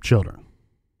molest or rape children.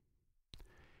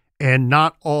 And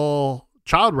not all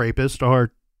child rapists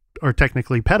are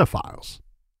technically pedophiles.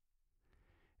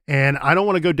 And I don't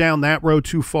want to go down that road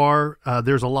too far.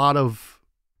 There's a lot of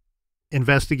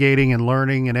investigating and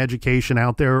learning and education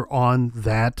out there on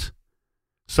that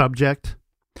subject.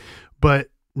 But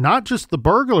not just the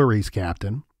burglaries,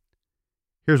 Captain.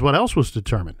 Here's what else was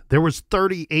determined. There was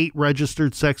 38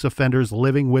 registered sex offenders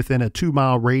living within a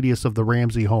 2-mile radius of the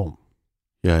Ramsey home.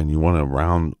 Yeah, and you want to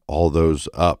round all those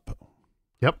up.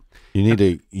 Yep. You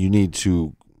need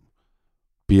to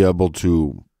be able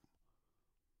to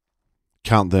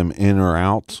count them in or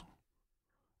out.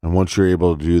 And once you're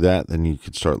able to do that, then you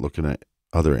can start looking at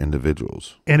other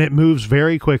individuals. And it moves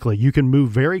very quickly. You can move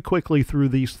very quickly through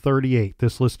these 38,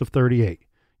 this list of 38.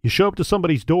 You show up to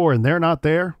somebody's door and they're not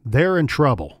there, they're in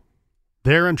trouble.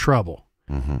 They're in trouble.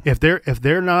 If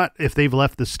they've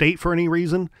left the state for any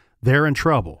reason, they're in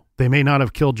trouble. They may not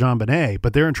have killed JonBenet,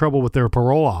 but they're in trouble with their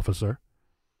parole officer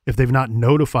if they've not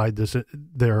notified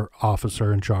their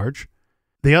officer in charge.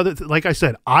 The other, like I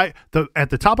said, at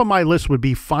the top of my list would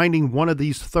be finding one of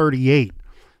these 38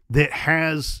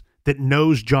 that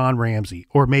knows John Ramsey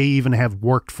or may even have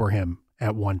worked for him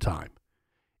at one time.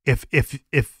 If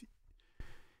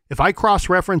I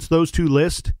cross-reference those two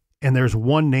lists and there's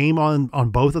one name on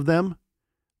both of them,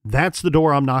 that's the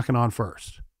door I'm knocking on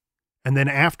first. And then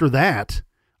after that,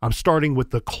 I'm starting with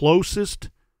the closest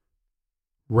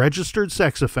registered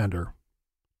sex offender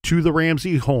to the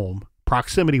Ramsey home,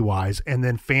 proximity-wise, and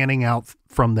then fanning out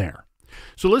from there.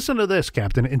 So listen to this,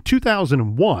 Captain. In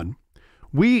 2001,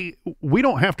 we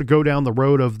don't have to go down the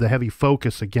road of the heavy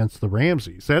focus against the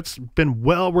Ramseys. That's been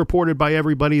well reported by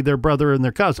everybody, their brother and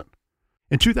their cousin.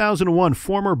 In 2001,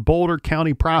 former Boulder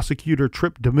County prosecutor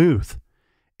Trip DeMuth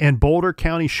and Boulder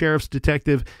County Sheriff's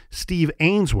Detective Steve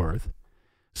Ainsworth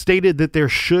stated that there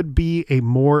should be a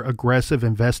more aggressive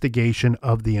investigation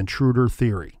of the intruder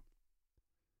theory.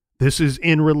 This is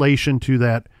in relation to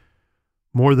that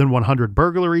more than 100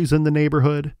 burglaries in the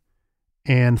neighborhood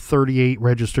and 38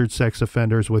 registered sex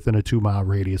offenders within a 2-mile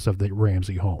radius of the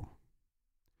Ramsey home.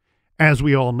 As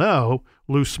we all know,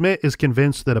 Lou Smith is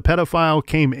convinced that a pedophile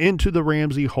came into the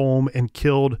Ramsey home and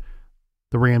killed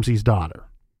the Ramsey's daughter.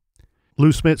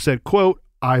 Lou Smith said, quote,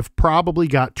 "I've probably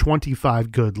got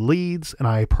 25 good leads, and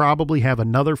I probably have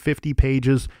another 50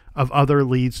 pages of other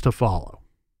leads to follow."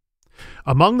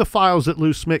 Among the files that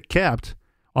Lou Smith kept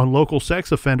on local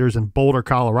sex offenders in Boulder,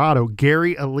 Colorado,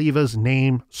 Gary Oliva's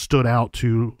name stood out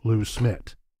to Lou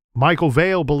Smith. Michael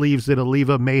Vale believes that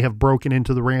Oliva may have broken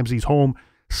into the Ramsey's home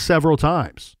several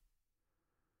times.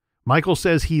 Michael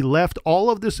says he left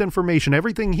all of this information,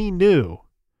 everything he knew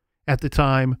at the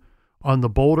time, on the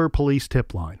Boulder police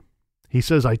tip line. He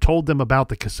says, "I told them about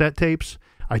the cassette tapes.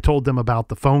 I told them about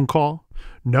the phone call.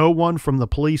 No one from the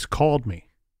police called me.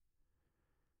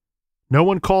 No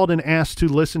one called and asked to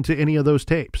listen to any of those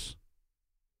tapes.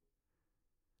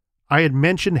 I had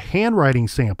mentioned handwriting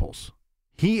samples.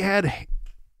 He had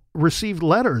received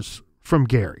letters from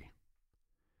Gary.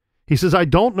 He says, I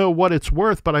don't know what it's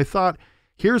worth, but I thought,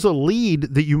 here's a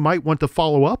lead that you might want to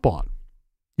follow up on.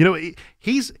 You know,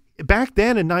 he's back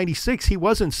then in 96, he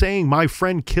wasn't saying my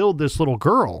friend killed this little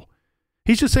girl.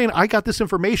 He's just saying, I got this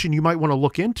information. You might want to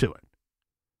look into it.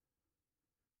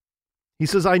 He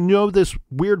says, I know this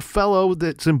weird fellow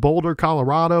that's in Boulder,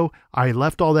 Colorado. I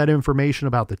left all that information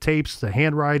about the tapes, the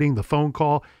handwriting, the phone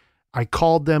call. I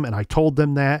called them and I told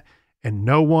them that, and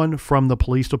no one from the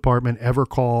police department ever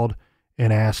called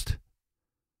and asked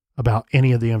about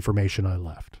any of the information I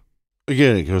left.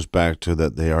 Again, it goes back to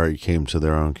that they already came to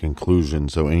their own conclusion.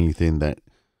 So anything that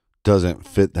doesn't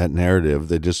fit that narrative,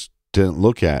 they just didn't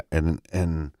look at, and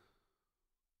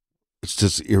it's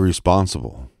just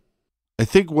irresponsible. I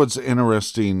think what's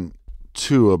interesting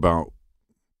too about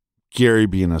Gary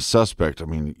being a suspect, I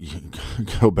mean, you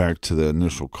go back to the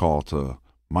initial call to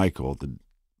Michael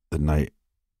the night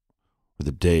or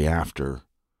the day after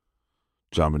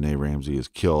JonBenét Ramsey is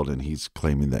killed, and he's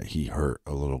claiming that he hurt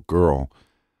a little girl.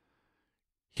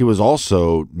 He was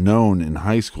also known in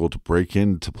high school to break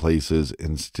into places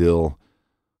and steal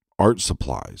art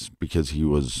supplies because he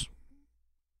was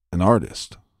an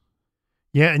artist.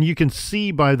 Yeah, and you can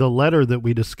see by the letter that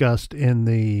we discussed in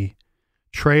the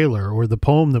trailer, or the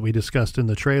poem that we discussed in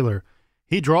the trailer,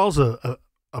 he draws a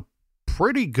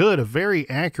pretty good, a very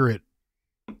accurate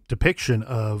depiction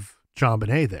of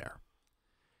JonBenet there.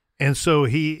 And so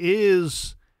he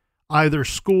is either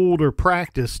schooled or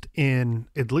practiced in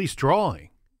at least drawing.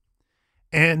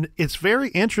 And it's very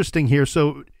interesting here.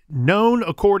 So known,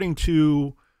 according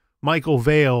to Michael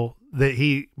Vale, that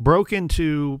he broke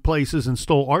into places and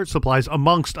stole art supplies,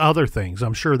 amongst other things.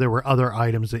 I'm sure there were other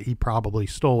items that he probably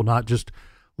stole, not just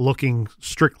looking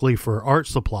strictly for art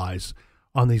supplies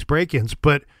on these break-ins.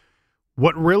 But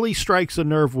what really strikes a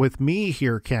nerve with me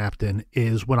here, Captain,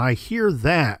 is when I hear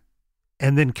that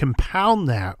and then compound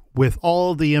that with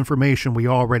all the information we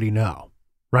already know,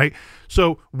 right?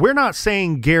 So we're not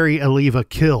saying Gary Oliva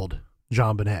killed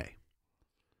JonBenet.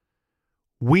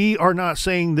 We are not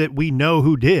saying that we know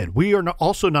who did. We are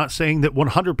also not saying that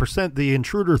 100% the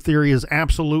intruder theory is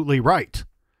absolutely right.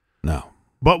 No.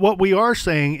 But what we are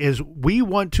saying is we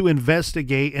want to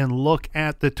investigate and look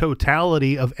at the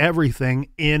totality of everything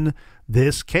in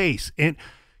this case. And,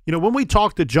 you know, when we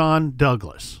talked to John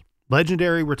Douglas,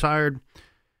 legendary retired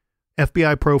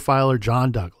FBI profiler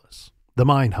John Douglas, the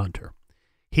Mind Hunter,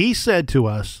 he said to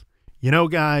us, you know,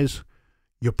 guys,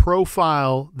 you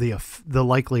profile the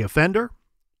likely offender,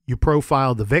 you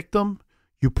profile the victim,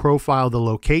 you profile the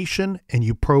location, and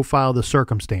you profile the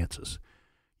circumstances.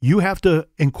 You have to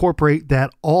incorporate that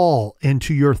all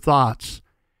into your thoughts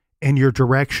and your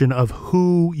direction of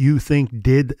who you think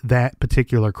did that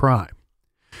particular crime.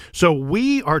 So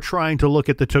we are trying to look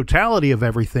at the totality of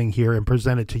everything here and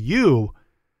present it to you,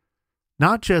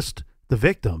 not just the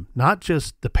victim, not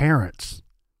just the parents,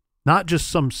 not just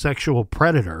some sexual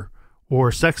predator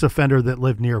or sex offender that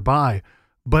lived nearby,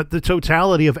 but the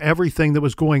totality of everything that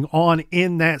was going on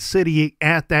in that city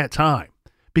at that time.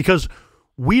 Because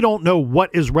we don't know what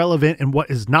is relevant and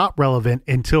what is not relevant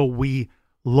until we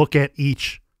look at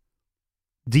each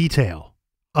detail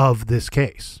of this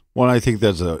case. Well, I think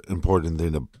that's an important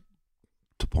thing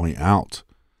to point out.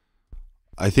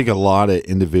 I think a lot of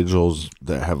individuals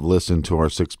that have listened to our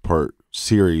 6-part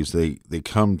series, they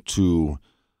come to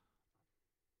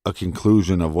a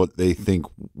conclusion of what they think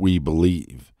we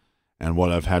believe. And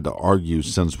what I've had to argue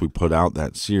since we put out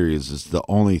that series is the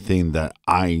only thing that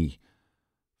I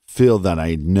feel that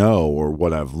I know, or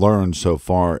what I've learned so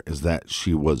far, is that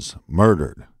she was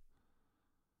murdered.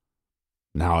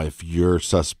 Now, if your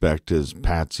suspect is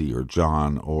Patsy or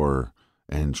John or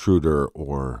an intruder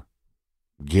or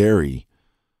Gary,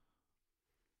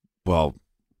 well,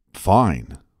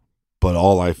 fine. But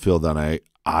all I feel that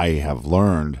I have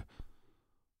learned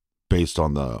based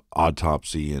on the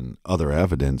autopsy and other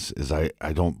evidence is I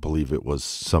don't believe it was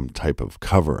some type of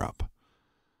cover-up.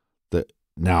 That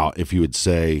now, if you would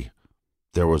say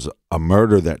there was a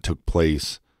murder that took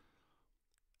place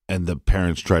and the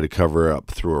parents try to cover up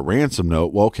through a ransom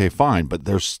note, well, okay, fine. But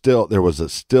there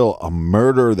was still a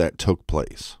murder that took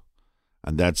place.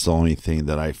 And that's the only thing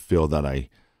that I feel that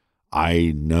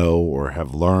I know or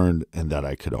have learned and that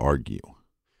I could argue.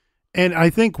 And I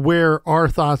think where our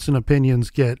thoughts and opinions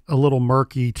get a little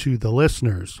murky to the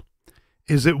listeners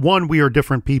is that, one, we are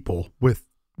different people with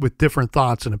different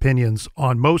thoughts and opinions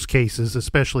on most cases,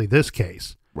 especially this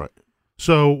case. Right.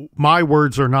 So my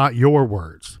words are not your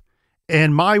words.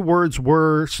 And my words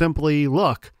were simply,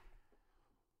 look,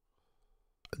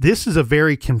 this is a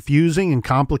very confusing and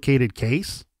complicated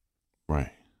case.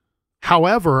 Right.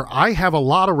 However, I have a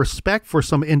lot of respect for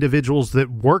some individuals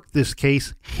that work this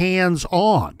case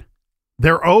hands-on.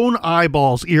 Their own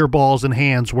eyeballs, earballs, and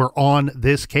hands were on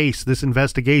this case, this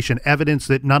investigation, evidence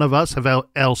that none of us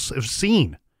else have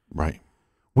seen. Right.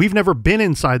 We've never been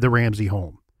inside the Ramsey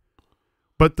home.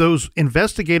 But those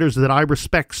investigators that I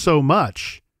respect so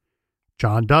much,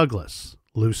 John Douglas,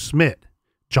 Lou Smith,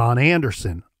 John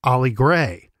Anderson, Ollie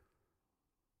Gray,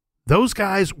 those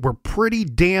guys were pretty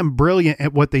damn brilliant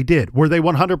at what they did. Were they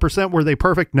 100%? Were they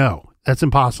perfect? No, that's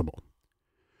impossible.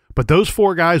 But those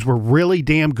four guys were really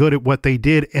damn good at what they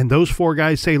did. And those four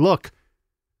guys say, look,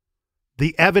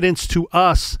 the evidence to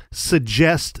us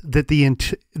suggests that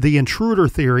the intruder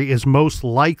theory is most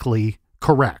likely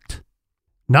correct.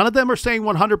 None of them are saying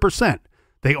 100%.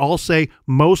 They all say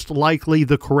most likely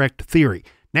the correct theory.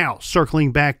 Now,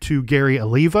 circling back to Gary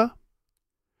Oliva,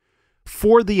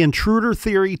 for the intruder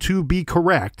theory to be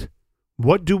correct,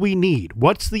 what do we need?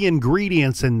 What's the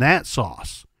ingredients in that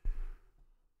sauce?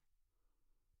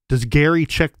 Does Gary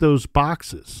check those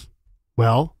boxes?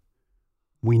 Well,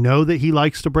 we know that he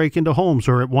likes to break into homes,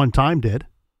 or at one time did,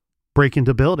 break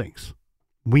into buildings.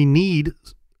 We need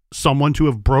someone to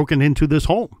have broken into this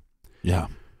home. Yeah,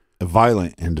 a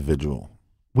violent individual.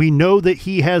 We know that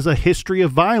he has a history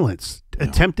of violence,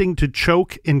 attempting to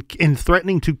choke and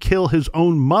threatening to kill his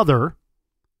own mother.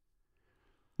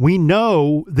 We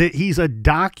know that he's a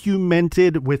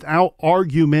documented, without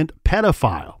argument,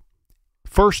 pedophile.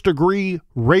 First-degree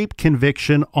rape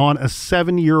conviction on a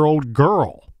 7-year-old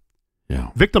girl. Yeah.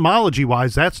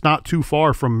 Victimology-wise, that's not too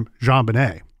far from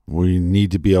JonBenet. We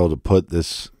need to be able to put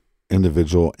this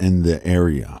individual in the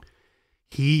area.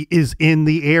 He is in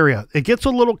the area. It gets a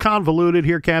little convoluted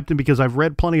here, Captain, because I've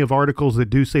read plenty of articles that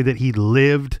do say that he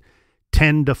lived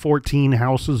 10 to 14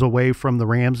 houses away from the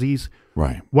Ramseys.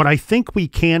 Right. What I think we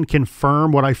can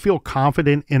confirm, what I feel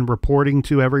confident in reporting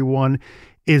to everyone,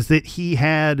 is that he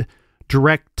had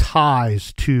direct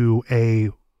ties to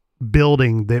a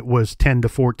building that was 10 to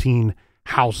 14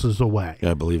 houses away.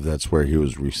 Yeah, I believe that's where he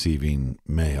was receiving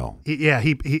mail. Yeah,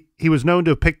 he was known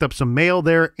to have picked up some mail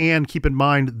there, and keep in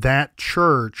mind that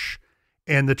church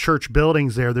and the church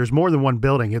buildings there, there's more than one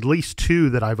building, at least two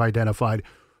that I've identified.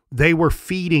 They were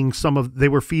feeding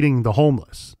the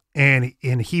homeless, and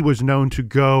he was known to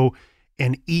go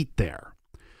and eat there.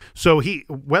 So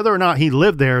whether or not he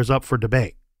lived there is up for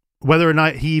debate. Whether or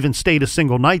not he even stayed a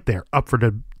single night there, up for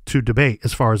to debate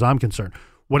as far as I'm concerned.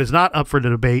 What is not up for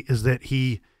debate is that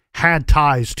he had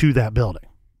ties to that building.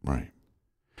 Right.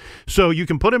 So you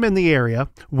can put him in the area.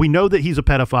 We know that he's a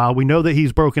pedophile. We know that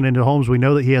he's broken into homes. We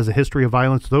know that he has a history of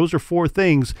violence. Those are four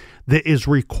things that is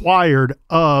required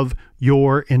of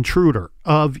your intruder,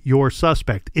 of your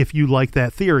suspect. If you like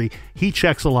that theory, he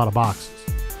checks a lot of boxes.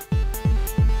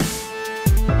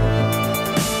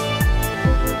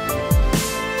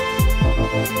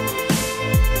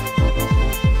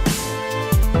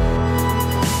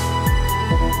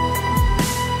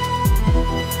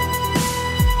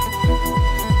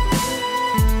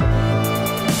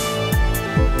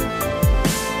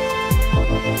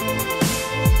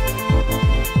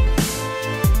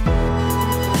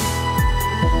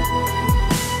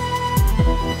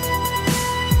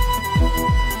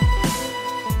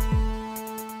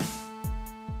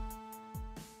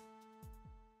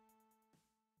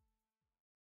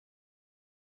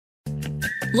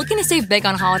 Looking to save big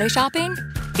on holiday shopping?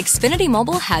 Xfinity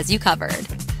Mobile has you covered.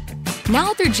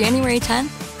 Now through January 10th,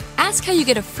 ask how you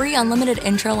get a free unlimited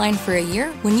intro line for a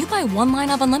year when you buy one line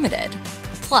of unlimited.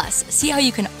 Plus, see how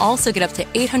you can also get up to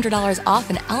 $800 off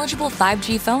an eligible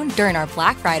 5G phone during our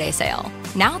Black Friday sale.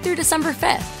 Now through December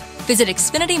 5th. Visit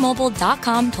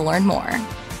XfinityMobile.com to learn more.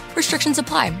 Restrictions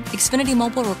apply. Xfinity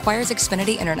Mobile requires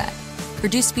Xfinity Internet.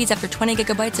 Reduced speeds after 20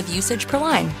 gigabytes of usage per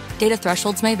line. Data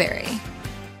thresholds may vary.